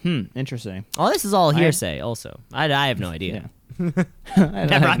there. Interesting. Oh, this is all hearsay. Also, I have no idea.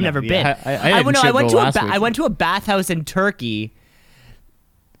 I've never been. I went to a bathhouse in Turkey.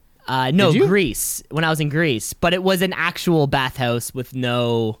 No, Did you? Greece. When I was in Greece, but it was an actual bathhouse with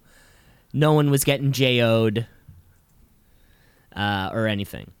no one was getting JO'd or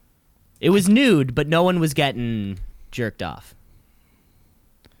anything. It was nude, but no one was getting jerked off.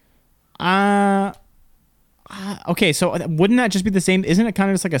 Okay, so wouldn't that just be the same? Isn't it kind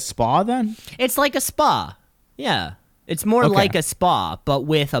of just like a spa then? It's like a spa. Yeah, it's more Okay. like a spa, but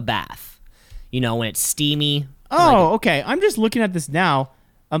with a bath. When it's steamy. Oh, okay. I'm just looking at this now.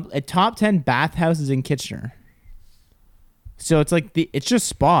 A top 10 bathhouses in Kitchener. So it's like it's just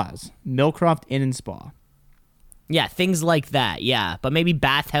spas. Millcroft Inn and Spa. Yeah, things like that. Yeah, but maybe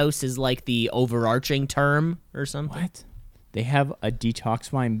bathhouse is like the overarching term or something. What? They have a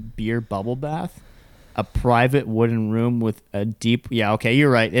detoxifying beer bubble bath, a private wooden room with a deep. Yeah, okay, you're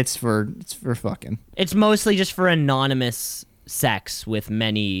right. It's for fucking. It's mostly just for anonymous sex with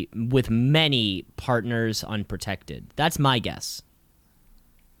many partners unprotected. That's my guess.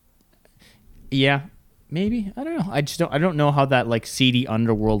 Yeah, maybe. I don't know. I don't know how that like seedy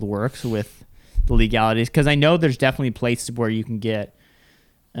underworld works with the legalities, because I know there's definitely places where you can get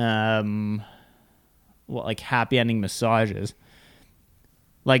like happy ending massages.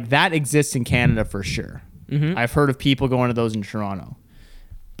 Like that exists in Canada for sure. Mm-hmm. I've heard of people going to those in Toronto.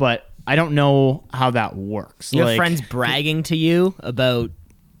 But I don't know how that works. You have friends bragging to you about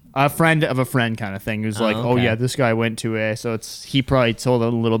a friend of a friend kind of thing who's like, okay. oh yeah, this guy went to a, so he probably told a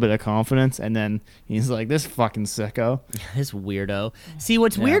little bit of confidence, and then he's like, this fucking sicko. this weirdo. See,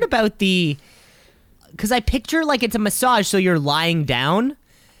 what's weird about because I picture like it's a massage, so you're lying down,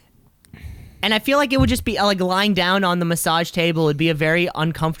 and I feel like it would just be like lying down on the massage table would be a very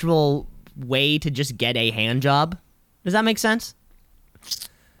uncomfortable way to just get a hand job. Does that make sense?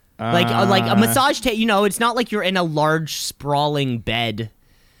 Like a massage table, it's not like you're in a large sprawling bed.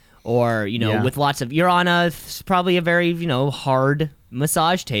 Or, with lots of... You're on probably a very, hard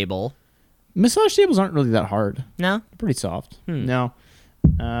massage table. Massage tables aren't really that hard. No? They're pretty soft. No.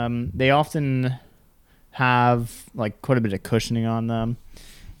 They often have, like, quite a bit of cushioning on them.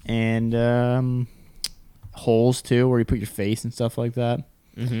 And holes, too, where you put your face and stuff like that.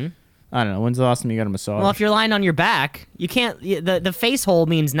 Mm-hmm. I don't know. When's the last time you got a massage? Well, if you're lying on your back, you can't... The face hole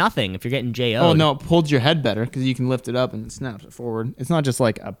means nothing if you're getting JO'd. Oh, no. It holds your head better because you can lift it up and it snaps it forward. It's not just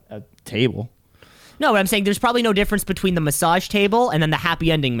like a table. No, but I'm saying there's probably no difference between the massage table and then the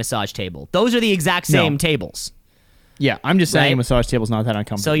happy ending massage table. Those are the exact same tables. Yeah, I'm just saying Right? a massage table's not that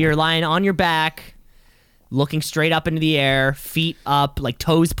uncomfortable. So you're lying on your back, looking straight up into the air, feet up, like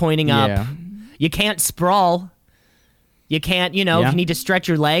toes pointing up. Yeah. You can't sprawl. You can't, if you need to stretch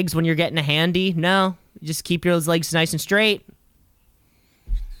your legs when you're getting a handy, no. You just keep your legs nice and straight.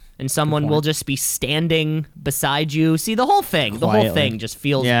 and someone point. will just be standing beside you. See, the whole thing Quietly. just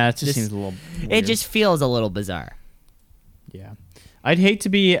feels. Yeah, it just seems a little weird. It just feels a little bizarre. Yeah. I'd hate to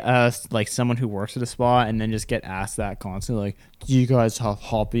be like someone who works at a spa and then just get asked that constantly, like, do you guys have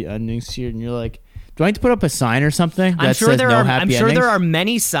happy endings here? And you're like, do I need to put up a sign or something that says no happy endings? there are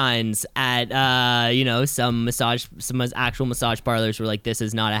many signs at some actual massage parlors where like, this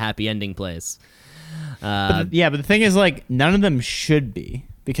is not a happy ending place. But the thing is, like, none of them should be,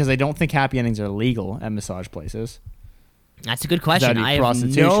 because I don't think happy endings are legal at massage places. That's a good question. That'd be I have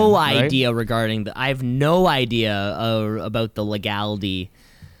prostitution, no right? idea regarding I have no idea about the legality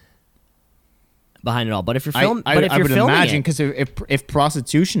behind it all. But if you're filming, I would imagine, it, because if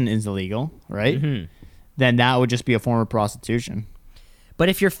prostitution is illegal, right, then that would just be a form of prostitution. but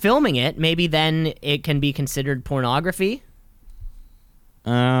if you're filming it, maybe then it can be considered pornography,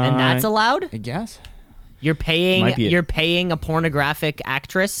 and that's allowed. I guess. You're paying a pornographic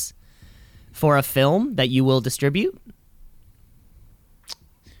actress for a film that you will distribute.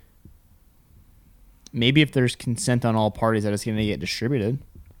 Maybe if there's consent on all parties, that it's going to get distributed.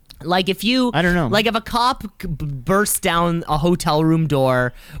 Like if you, I don't know. Like if a cop bursts down a hotel room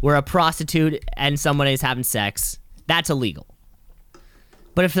door where a prostitute and someone is having sex, that's illegal.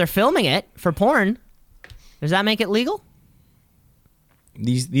 But if they're filming it for porn, does that make it legal?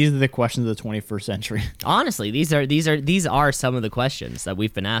 These are the questions of the 21st century. Honestly, these are some of the questions that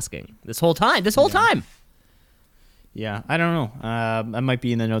we've been asking this whole time. Yeah, I don't know. I might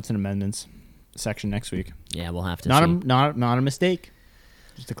be in the notes and amendments section next week. Yeah, we'll have to Not see. not a mistake.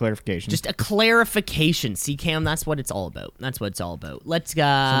 Just a clarification. Just a clarification. See, Cam, that's what it's all about. Let's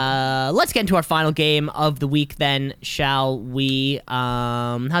get into our final game of the week then, shall we?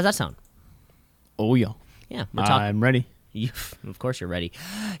 How's that sound? Oh, yeah. Yeah, we're talking. I'm ready. Of course you're ready.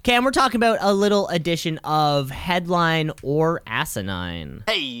 Cam, we're talking about a little edition of Headline or Asinine.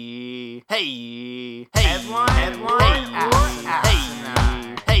 Hey, headline or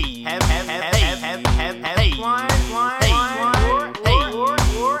asinine.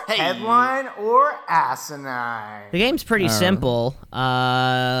 Headline or asinine. The game's pretty simple.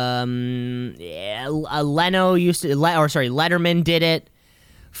 Letterman did it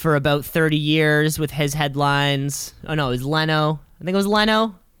for about 30 years with his headlines. Oh no, it was Leno. I think it was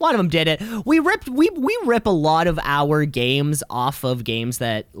Leno. One of them did it. We rip a lot of our games off of games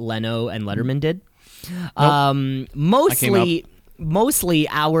that Leno and Letterman did. Mostly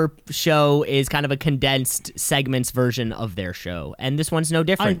our show is kind of a condensed segments version of their show, and this one's no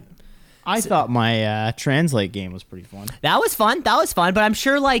different. I thought my Translate game was pretty fun. That was fun, but I'm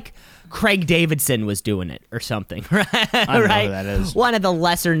sure like Craig Davidson was doing it or something, right? I don't know who that is. One of the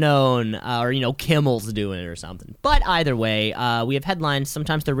lesser known, or Kimmel's doing it or something. But either way, we have headlines.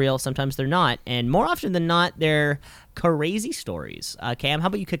 Sometimes they're real, sometimes they're not, and more often than not, they're crazy stories. Cam, how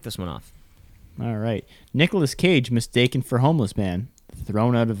about you kick this one off? All right. Nicolas Cage mistaken for homeless man,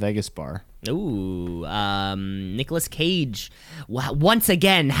 thrown out of Vegas bar. Ooh, Nicolas Cage once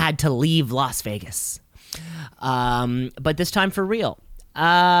again had to leave Las Vegas, but this time for real.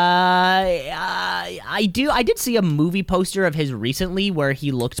 I did see a movie poster of his recently where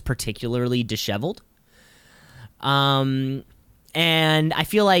he looked particularly disheveled. And I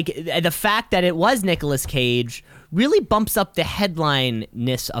feel like the fact that it was Nicolas Cage really bumps up the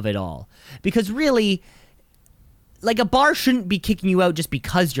headline-ness of it all. Because really, like, a bar shouldn't be kicking you out just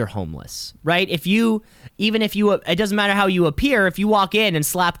because you're homeless, right? It doesn't matter how you appear, if you walk in and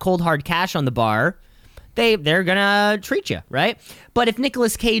slap cold hard cash on the bar, they're gonna treat you, right? But if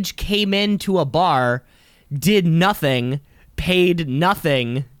Nicolas Cage came into a bar, did nothing, paid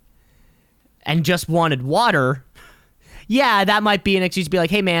nothing, and just wanted water, yeah, that might be an excuse to be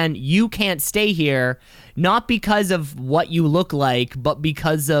like, hey man, you can't stay here, not because of what you look like, but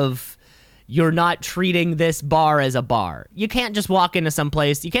because of you're not treating this bar as a bar. You can't just walk into some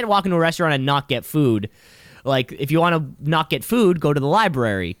place, you can't walk into a restaurant and not get food. Like, if you want to not get food, go to the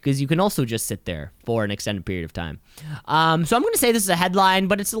library, because you can also just sit there for an extended period of time. So I'm going to say this is a headline,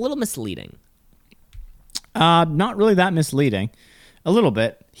 but it's a little misleading. Not really that misleading. A little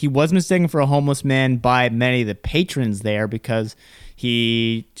bit. He was mistaken for a homeless man by many of the patrons there because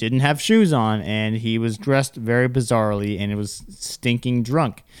he didn't have shoes on and he was dressed very bizarrely and it was stinking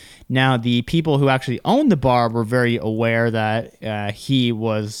drunk. Now, the people who actually owned the bar were very aware that he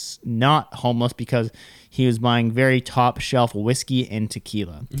was not homeless because he was buying very top shelf whiskey and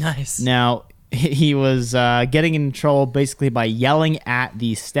tequila. Nice. Now, he was getting in trouble basically by yelling at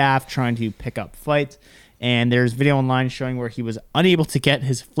the staff, trying to pick up fights. And there's video online showing where he was unable to get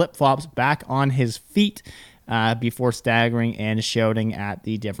his flip-flops back on his feet before staggering and shouting at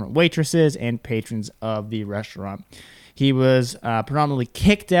the different waitresses and patrons of the restaurant. He was predominantly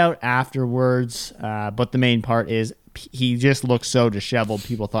kicked out afterwards, but the main part is he just looked so disheveled,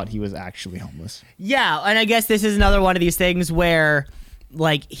 people thought he was actually homeless. Yeah, and I guess this is another one of these things where,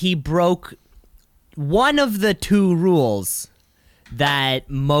 like, he broke one of the two rules that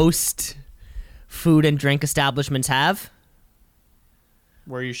most food and drink establishments have.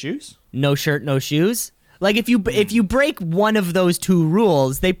 Wear your shoes? No shirt, no shoes. Like, if you break one of those two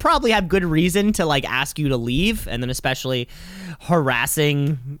rules, they probably have good reason to, like, ask you to leave, and then especially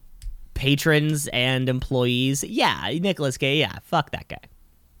harassing patrons and employees. Yeah, Nicolas Cage, yeah, fuck that guy.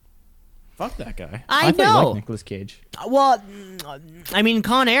 Fuck that guy. I thought you know. liked Nicolas Cage. Well, I mean,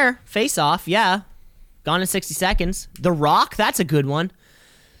 Con Air, Face Off, yeah. Gone in 60 Seconds. The Rock, that's a good one.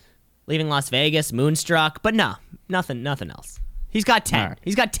 Leaving Las Vegas, Moonstruck, but no, nothing else. He's got 10. Right.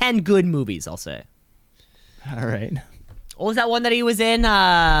 He's got 10 good movies, I'll say. All right. What was that one that he was in?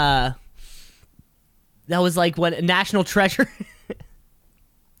 That was like what National Treasure.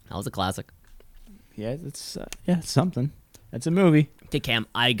 That was a classic. Yeah, it's something. That's a movie. Okay, Cam,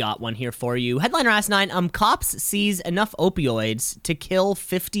 I got one here for you. Headliner Asinine, cops seize enough opioids to kill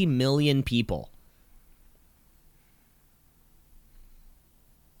 50 million people.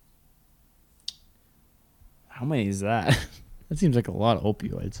 How many is that? That seems like a lot of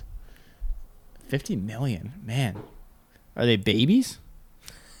opioids. 50 million, man. Are they babies?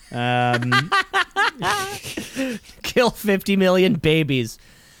 Kill 50 million babies.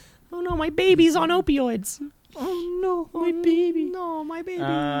 Oh no, my baby's on opioids. Oh no, my baby. No, my baby.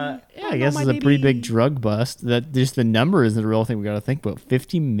 Yeah, I guess it's a pretty big drug bust. That just the number is the real thing we got to think about.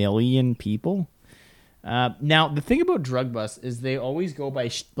 50 million people. Now the thing about drug busts is they always go by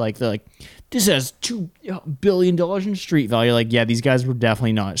they're like, this has $2 billion in street value. Like, yeah, these guys were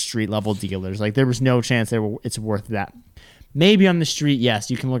definitely not street level dealers. Like, there was no chance it's worth that. Maybe on the street,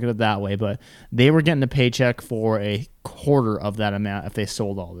 yes, you can look at it that way, but they were getting a paycheck for a quarter of that amount if they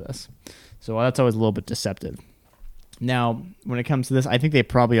sold all this. So that's always a little bit deceptive. Now, when it comes to this, I think they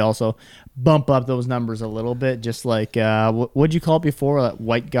probably also bump up those numbers a little bit, just like, what'd you call it before?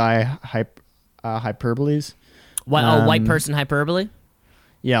 White guy hyperboles? White person hyperbole?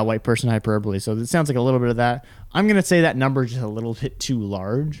 Yeah, white person hyperbole. So it sounds like a little bit of that. I'm going to say that number is just a little bit too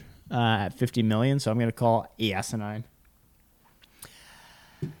large at 50 million, so I'm going to call asinine.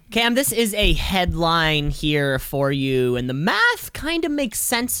 Cam, this is a headline here for you, and the math kind of makes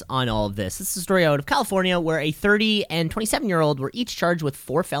sense on all of this. This is a story out of California where a 30 and 27-year-old were each charged with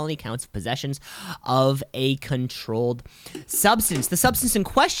 4 felony counts of possessions of a controlled substance. The substance in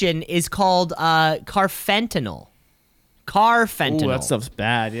question is called carfentanil. Carfentanil. Ooh, that stuff's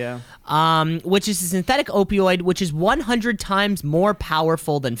bad, yeah. Which is a synthetic opioid, which is 100 times more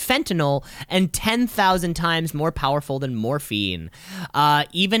powerful than fentanyl and 10,000 times more powerful than morphine.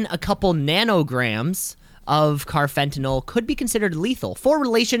 Even a couple nanograms of carfentanil could be considered lethal. For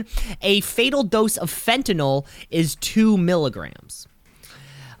relation, a fatal dose of fentanyl is 2 milligrams.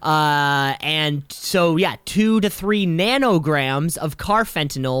 And so, 2 to 3 nanograms of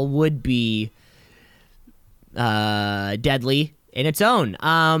carfentanil would be deadly in its own.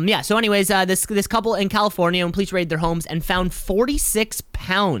 So anyways, this couple in California, when police raided their homes and found 46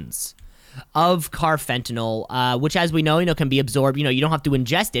 pounds of carfentanil, which, as we know, can be absorbed. You don't have to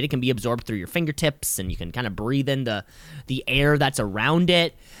ingest it. It can be absorbed through your fingertips, and you can kind of breathe in the air that's around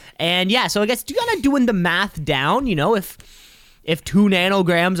it. And so I guess you kind of doing the math down, if 2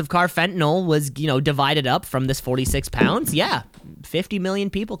 nanograms of carfentanil was, divided up from this 46 pounds, 50 million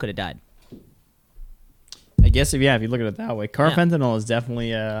people could have died. I guess if you look at it that way, carfentanil is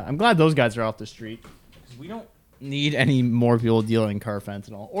definitely. I'm glad those guys are off the street because we don't need any more people dealing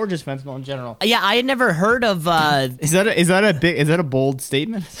carfentanil or just fentanyl in general. Yeah, I had never heard of. Is that a bold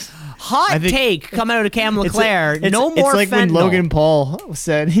statement? Hot take coming out of Cam LeClaire. No more It's like fentanyl. when Logan Paul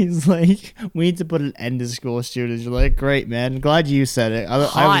said, he's like, we need to put an end to school shootings. You're like, great, man. Glad you said it.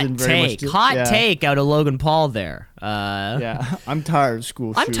 Hot take out of Logan Paul there. Yeah, I'm tired of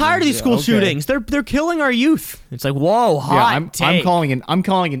school shootings. I'm tired of these school shootings. They're killing our youth. It's like, whoa, hot take. I'm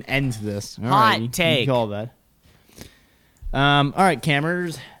calling an end to this. All hot right, take. You call that. All right,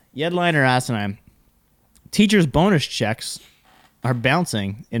 Cameras, Yedline or asinine. Teachers' bonus checks are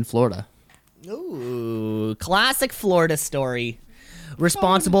bouncing in Florida. Ooh, classic Florida story.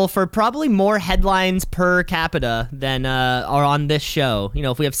 Responsible for probably more headlines per capita than are on this show.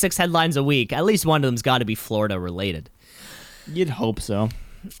 If we have 6 headlines a week, at least one of them's got to be Florida related. You'd hope so.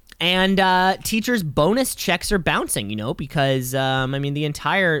 And teachers' bonus checks are bouncing, because, the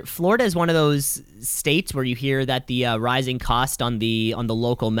entire Florida is one of those states where you hear that the rising cost on the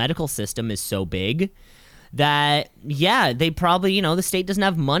local medical system is so big that, yeah, they probably, the state doesn't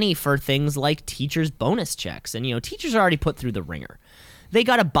have money for things like teachers' bonus checks. And, teachers are already put through the ringer. They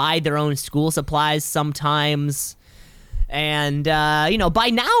got to buy their own school supplies sometimes. And, by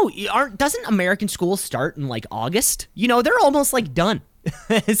now, doesn't American school start in, like, August? They're almost, like, done.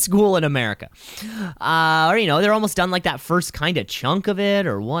 School in America. They're almost done, like, that first kind of chunk of it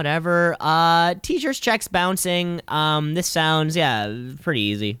or whatever. Teachers' checks bouncing. This sounds, pretty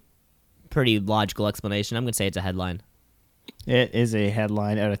easy. Pretty logical explanation. I'm going to say it's a headline. It is a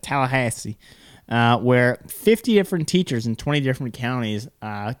headline out of Tallahassee, where 50 different teachers in 20 different counties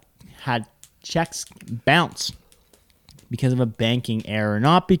had checks bounce because of a banking error,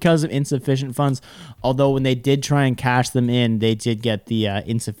 not because of insufficient funds, although when they did try and cash them in, they did get the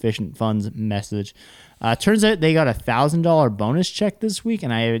insufficient funds message. Turns out they got a $1,000 bonus check this week,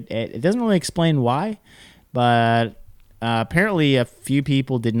 and it doesn't really explain why, but apparently a few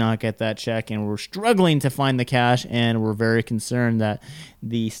people did not get that check and were struggling to find the cash and were very concerned that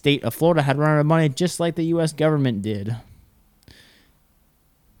the state of Florida had run out of money just like the U.S. government did.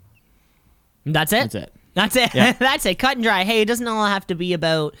 That's it? That's it. That's it. Yeah. That's it. Cut and dry. Hey, it doesn't all have to be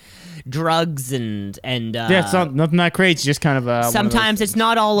about drugs and yeah, it's nothing that crazy. It's just kind of sometimes it's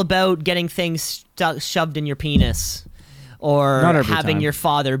not all about getting things shoved in your penis or having your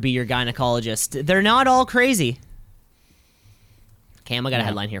father be your gynecologist. They're not all crazy. Cam, I got a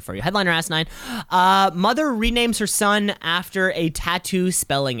headline here for you. Headliner Asinine. Mother renames her son after a tattoo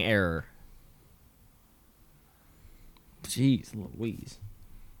spelling error. Jeez Louise.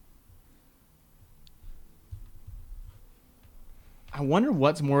 I wonder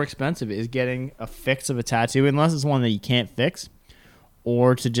what's more expensive, is getting a fix of a tattoo, unless it's one that you can't fix,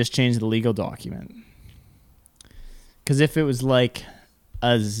 or to just change the legal document. Because if it was like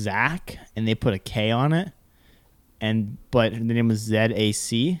a Zach and they put a K on it, but the name was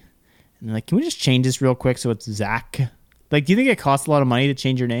Z-A-C, and they're like, can we just change this real quick so it's Zach? Like, do you think it costs a lot of money to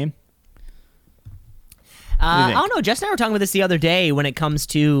change your name? I don't know. Jess and I were talking about this the other day when it comes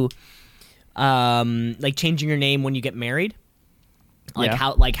to like changing your name when you get married.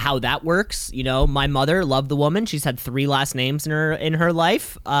 How that works. My mother loved the woman. She's had 3 last names in her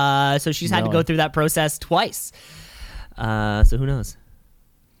life. So she's had to go through that process twice. So who knows?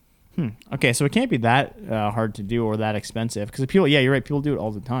 Okay, so it can't be that hard to do or that expensive, because people, yeah, you're right, people do it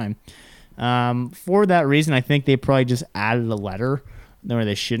all the time. For that reason, I think they probably just added a letter where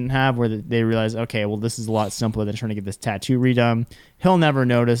they shouldn't have, where they realize, okay, well, this is a lot simpler than trying to get this tattoo redone. He'll never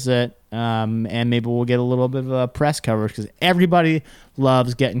notice it, and maybe we'll get a little bit of a press coverage, because everybody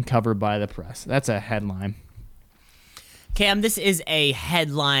loves getting covered by the press. That's a headline. Cam, this is a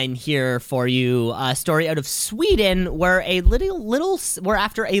headline here for you. A story out of Sweden where where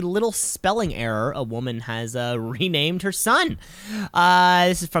after a little spelling error, a woman has renamed her son.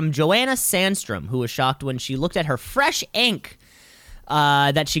 This is from Joanna Sandstrom, who was shocked when she looked at her fresh ink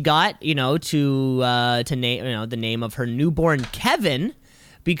that she got, to name, the name of her newborn Kevin,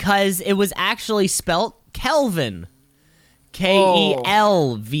 because it was actually spelt Kelvin. Kelvin,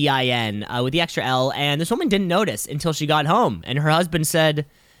 with the extra L, and this woman didn't notice until she got home, and her husband said,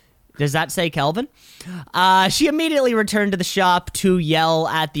 "Does that say Kelvin?" She immediately returned to the shop to yell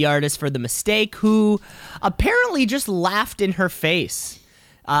at the artist for the mistake, who apparently just laughed in her face.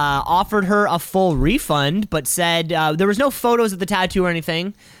 Offered her a full refund, but said there was no photos of the tattoo or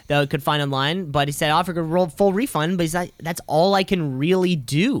anything that I could find online, but he said offered a full refund, but he's like, that's all I can really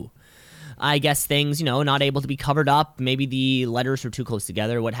do. I guess things, not able to be covered up. Maybe the letters were too close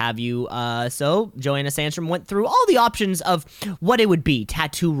together, what have you. So Joanna Sandstrom went through all the options of what it would be.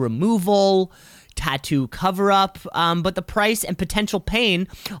 Tattoo removal, tattoo cover-up, but the price and potential pain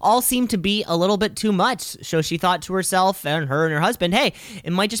all seemed to be a little bit too much. So she thought to herself and her husband, hey,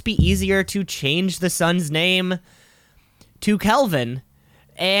 it might just be easier to change the son's name to Kelvin.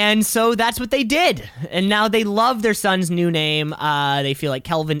 And so that's what they did. And now they love their son's new name. They feel like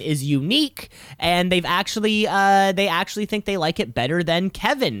Kelvin is unique, and they actually think they like it better than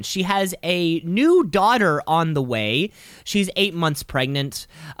Kevin. She has a new daughter on the way. She's 8 months pregnant.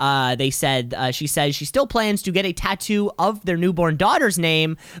 She says she still plans to get a tattoo of their newborn daughter's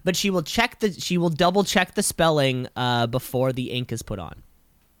name, but she will double check the spelling before the ink is put on.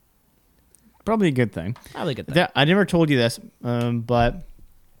 Probably a good thing. Probably a good thing. I never told you this, but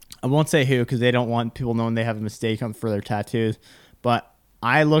I won't say who, because they don't want people knowing they have a mistake for their tattoos. But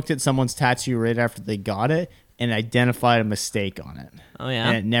I looked at someone's tattoo right after they got it and identified a mistake on it. Oh, yeah?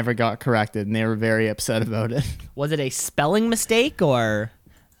 And it never got corrected, and they were very upset about it. Was it a spelling mistake, or?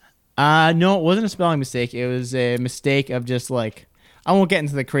 No, it wasn't a spelling mistake. It was a mistake of just like, I won't get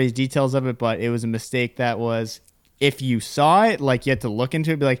into the crazy details of it, but it was a mistake that was, if you saw it, like you had to look into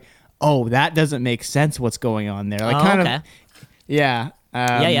it, be like, oh, that doesn't make sense. What's going on there? Like kind of, yeah,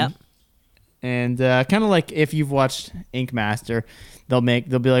 yeah. And kind of like if you've watched Ink Master, they'll be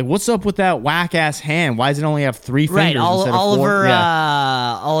like, "What's up with that whack ass hand? Why does it only have 3 fingers?" Right, instead of 4? Oliver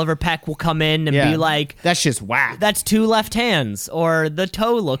Yeah. Oliver Peck will come in and be like, "That's just whack." "That's 2 left hands," or "The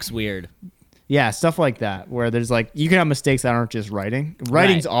toe looks weird." Yeah, stuff like that, where there's like you can have mistakes that aren't just writing.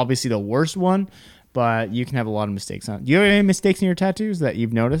 Writing's obviously the worst one, but you can have a lot of mistakes on it. Do you have any mistakes in your tattoos that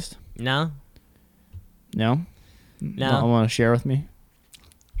you've noticed? No. No. No. I want to share with me.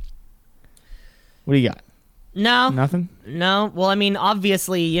 What do you got? No. Nothing. No. Well, I mean,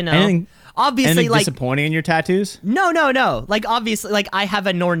 obviously, you know, Anything obviously, like disappointing in your tattoos? no. Like obviously, like I have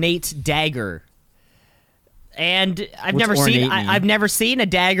an ornate dagger. And I've What's never seen ornate mean? I've never seen a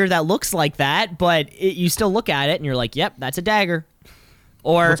dagger that looks like that, but you still look at it and you're like, "Yep, that's a dagger."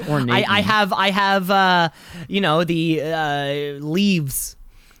 Or What's ornate I mean? have you know, the leaves,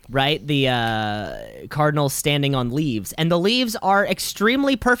 right? The cardinals standing on leaves, and the leaves are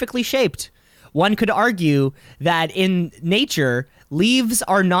extremely perfectly shaped. One could argue that in nature, leaves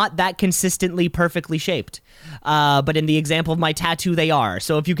are not that consistently perfectly shaped. But in the example of my tattoo, they are.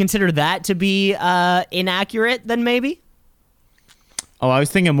 So if you consider that to be inaccurate, then maybe. Oh, I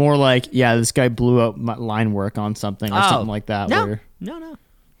was thinking more like, yeah, this guy blew up my line work on something or something like that. No, where- no.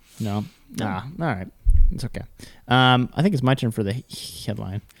 No. Ah, all right. It's okay. I think it's my turn for the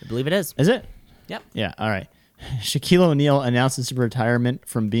headline. I believe it is. Is it? Yep. Yeah, all right. Shaquille O'Neal announces his retirement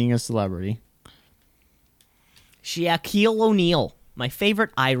from being a celebrity. Shaquille O'Neal, my favorite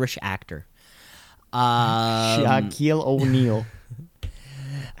Irish actor. Shaquille O'Neal.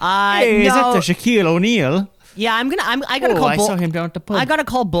 Hey, is that the Shaquille O'Neal? Yeah, I gotta Oh, call. I saw him down at the pub. I gotta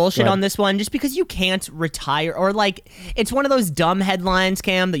call bullshit Go ahead. on this one, just because you can't retire, or like it's one of those dumb headlines,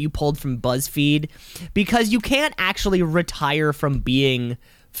 Cam, that you pulled from BuzzFeed, because you can't actually retire from being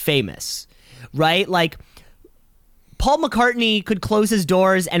famous, right? Like Paul McCartney could close his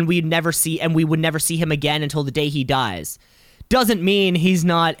doors and we would never see him again until the day he dies. Doesn't mean he's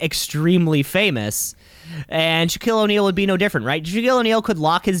not extremely famous. And Shaquille O'Neal would be no different, right? Shaquille O'Neal could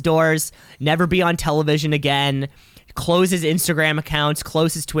lock his doors, never be on television again, close his Instagram accounts,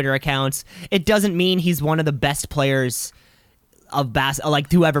 close his Twitter accounts. It doesn't mean he's one of the best players of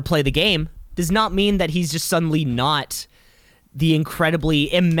to ever play the game. Does not mean that he's just suddenly not the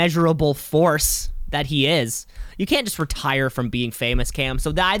incredibly immeasurable force that he is. You can't just retire from being famous, Cam.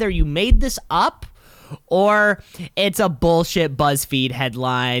 So either you made this up or it's a bullshit BuzzFeed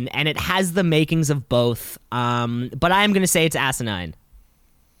headline, and it has the makings of both. But I am going to say it's asinine.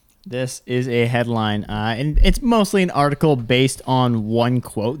 This is a headline, and it's mostly an article based on one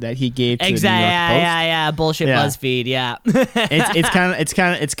quote that he gave to the New York Post. Yeah. Bullshit Yeah. BuzzFeed, yeah.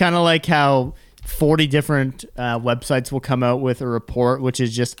 It's kind of like how 40 different websites will come out with a report, which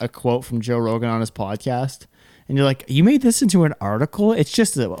is just a quote from Joe Rogan on his podcast, and you're like, you made this into an article? It's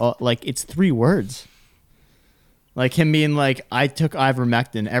just it's 3 words. Like him being like, I took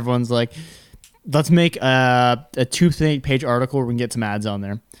ivermectin. Everyone's like, let's make a 2-page article where we can get some ads on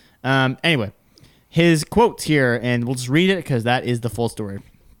there. Anyway, his quotes here, and we'll just read it because that is the full story.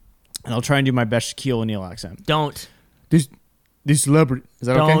 And I'll try and do my best Shaquille O'Neal accent. Don't. These celebrities, is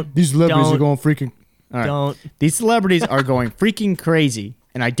that okay? Don't. These celebrities Don't. are going freaking. All right. Don't. These celebrities are going freaking crazy,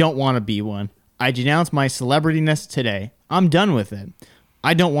 and I don't want to be one. I denounce my celebrityness today. I'm done with it.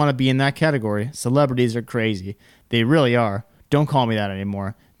 I don't want to be in that category. Celebrities are crazy. They really are. Don't call me that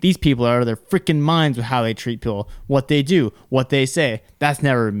anymore. These people are out of their freaking minds with how they treat people, what they do, what they say. That's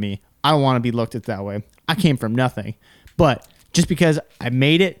never me. I don't want to be looked at that way. I came from nothing. But just because I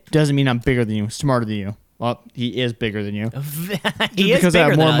made it doesn't mean I'm bigger than you, smarter than you. Well, he is bigger than you. He is Because I bigger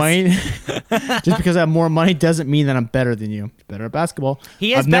have than more us. money, just because I have more money doesn't mean that I'm better than you. Better at basketball.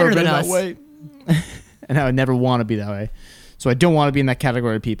 He is I've never better than been us. that way, and I would never want to be that way. So I don't want to be in that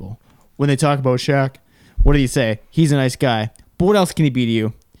category of people. When they talk about Shaq, what do you say? He's a nice guy. But what else can he be to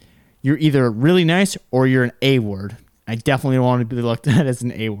you? You're either really nice or you're an A-word. I definitely don't want to be looked at as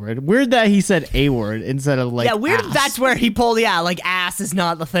an A-word. Weird that he said A-word instead of like weird. ass. That's where he pulled. Yeah, like ass is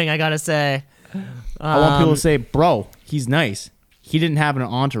not the thing. I gotta say. I want people to say, bro, he's nice. He didn't have an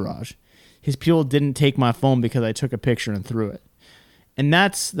entourage. His people didn't take my phone because I took a picture and threw it. And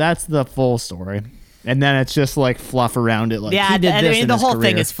that's the full story. And then it's just like fluff around it. Like, Yeah, he did I this mean in the his whole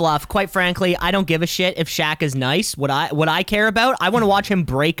thing career. is fluff. Quite frankly, I don't give a shit if Shaq is nice. What I care about, I want to watch him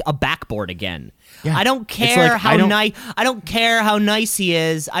break a backboard again. Yeah. I don't It's care like, how nice. I don't care how nice he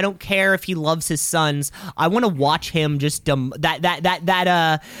is. I don't care if he loves his sons. I want to watch him just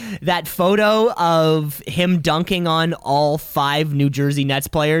that photo of him dunking on all 5 New Jersey Nets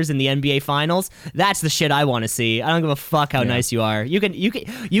players in the NBA Finals. That's the shit I want to see. I don't give a fuck how nice you are. You can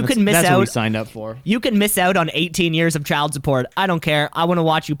miss That's what we out. signed up for. You can miss out on 18 years of child support. I don't care. I want to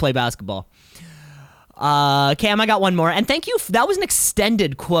watch you play basketball. Cam, I got one more. And thank you. That was an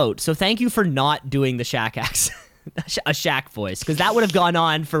extended quote. So thank you for not doing the Shaq accent, a Shaq voice, because that would have gone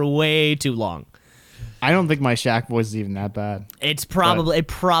on for way too long. I don't think my Shaq voice is even that bad. It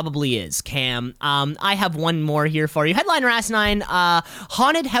probably is, Cam. I have one more here for you. Headliner Asinine,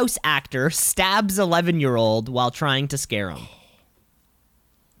 haunted house actor stabs 11-year-old while trying to scare him.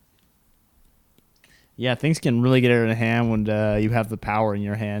 Yeah, things can really get out of hand when you have the power in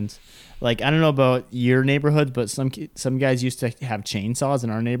your hands. Like, I don't know about your neighborhoods, but some guys used to have chainsaws in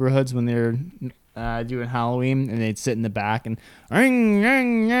our neighborhoods when they're doing Halloween, and they'd sit in the back and ring,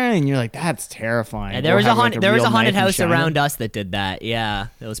 ring, ring, and you're like, that's terrifying. Yeah, there was a haunted house around us that did that. Yeah,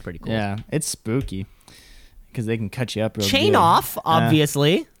 that was pretty cool. Yeah, it's spooky because they can cut you up real Chain good. off,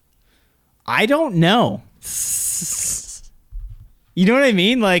 obviously. I don't know. You know what I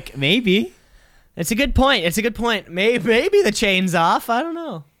mean? Like, maybe. It's a good point. Maybe the chain's off. I don't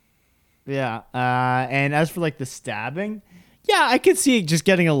know. Yeah, and as for like the stabbing, yeah, I could see it just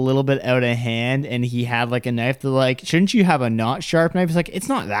getting a little bit out of hand, and he had like a knife. They're like, shouldn't you have a not sharp knife? It's like, it's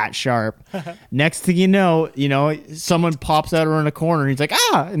not that sharp. Next thing you know, someone pops out around a corner, and he's like,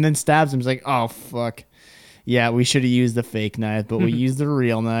 and then stabs him. He's like, oh fuck, yeah, we should have used the fake knife, but we used the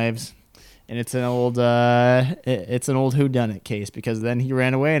real knives, and it's an old whodunit case because then he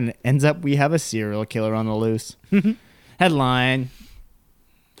ran away, and it ends up we have a serial killer on the loose. Headline.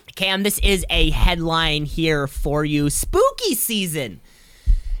 Cam, this is a headline here for you. Spooky season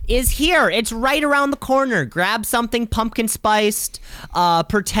is here. It's right around the corner. Grab something pumpkin spiced,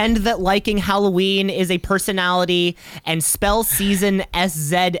 pretend that liking Halloween is a personality, and spell season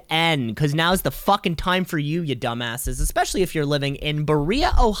SZN, because now's the fucking time for you dumbasses, especially if you're living in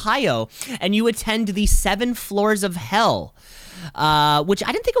Berea, Ohio, and you attend the 7 Floors of Hell. Which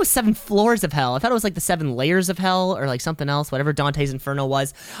I didn't think it was 7 floors of hell. I thought it was like the 7 layers of hell or like something else, whatever Dante's Inferno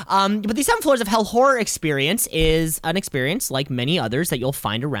was. But the 7 Floors of Hell horror experience is an experience like many others that you'll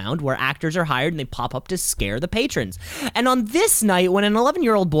find around where actors are hired and they pop up to scare the patrons. And on this night, when an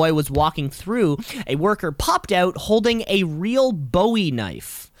 11-year-old boy was walking through, a worker popped out holding a real Bowie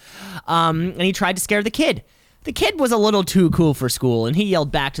knife. And he tried to scare the kid. The kid was a little too cool for school, and he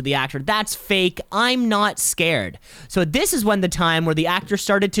yelled back to the actor, "That's fake, I'm not scared." So this is when the time where the actor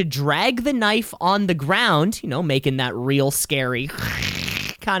started to drag the knife on the ground, making that real scary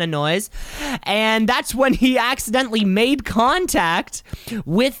kind of noise. And that's when he accidentally made contact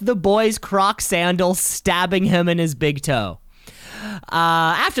with the boy's Croc sandal, stabbing him in his big toe.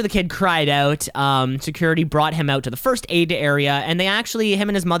 After the kid cried out, security brought him out to the first aid area, and him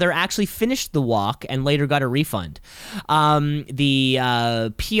and his mother actually finished the walk and later got a refund.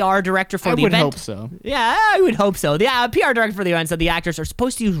 The PR director for the event... I would hope so. Yeah, I would hope so. The PR director for the event said the actors are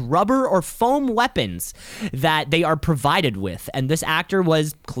supposed to use rubber or foam weapons that they are provided with, and this actor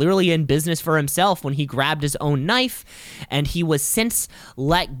was clearly in business for himself when he grabbed his own knife, and he was since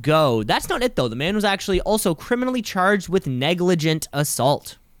let go. That's not it, though. The man was actually also criminally charged with negligent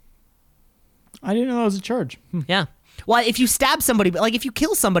assault. I didn't know that was a charge. Yeah. Well, if you stab somebody, like if you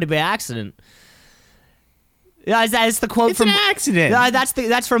kill somebody by accident, that's the quote from an accident.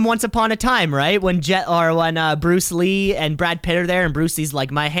 That's from Once Upon a Time, right? When Bruce Lee and Brad Pitt are there, and Bruce Lee's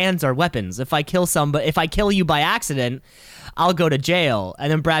like, "My hands are weapons. If I kill you by accident, I'll go to jail."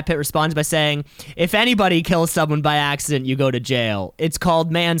 And then Brad Pitt responds by saying, "If anybody kills someone by accident, you go to jail. It's called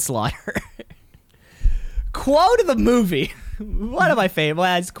manslaughter." Quote of the movie. One of my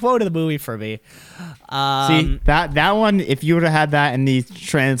favorites. Quote of the movie for me. See, that one, if you would have had that in the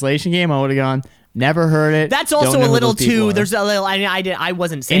translation game, I would have gone, never heard it. That's also a little too. There's a little. I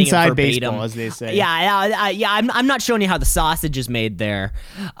wasn't saying inside it verbatim. baseball, as they say. Yeah. I'm not showing you how the sausage is made there.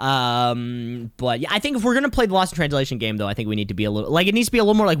 But yeah, I think if we're gonna play the Lost in Translation game, though, I think we need to be a little like it needs to be a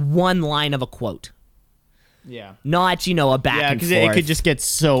little more like one line of a quote. Yeah. Not, a back and because forth. it could just get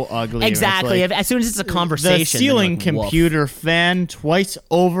so ugly. Exactly. Like, as soon as it's a conversation. The ceiling then like, computer fan twice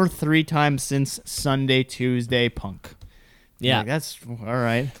over 3 times since Sunday, Tuesday, punk. Yeah. Like, that's all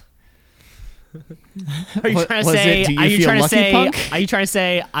right. Are you trying to say? Are you trying to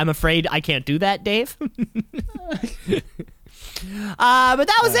say? I'm afraid I can't do that, Dave? But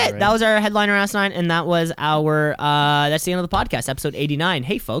that was it. right. That was our headliner asinine, and that was our that's the end of the podcast, episode 89.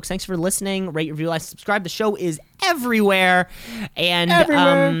 Hey folks, thanks for listening. Rate, review, like, subscribe. The show is everywhere,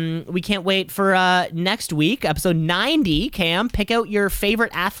 and we can't wait for next week, episode 90. Cam, pick out your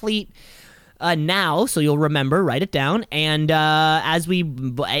favorite athlete now, so you'll remember. Write it down, and as we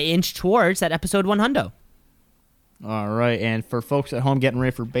inch towards that episode 100. All right, and for folks at home getting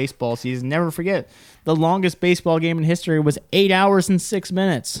ready for baseball season, never forget, the longest baseball game in history was 8 hours and 6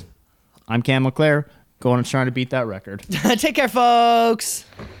 minutes. I'm Cam LeClaire, going and trying to beat that record. Take care, folks.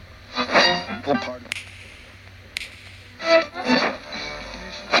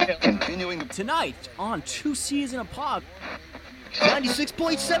 Continuing Tonight on 2 C's in a Pod.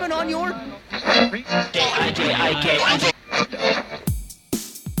 96.7 on your...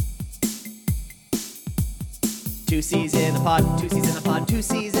 Two C's in a pod, 2 C's in a pod, 2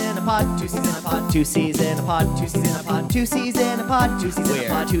 C's in a pod, 2 C's in a pod, 2 C's in a pod, 2 C's in a pod, 2 C's in a pod, 2 C's in a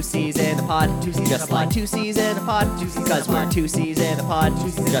pod, 2 C's in a pod, 2 C's just like 2 C's in a pod, 2 C's because we're 2 C's in a pod,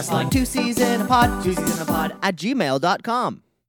 just like 2 C's in a pod, 2 C's in a pod at gmail.com.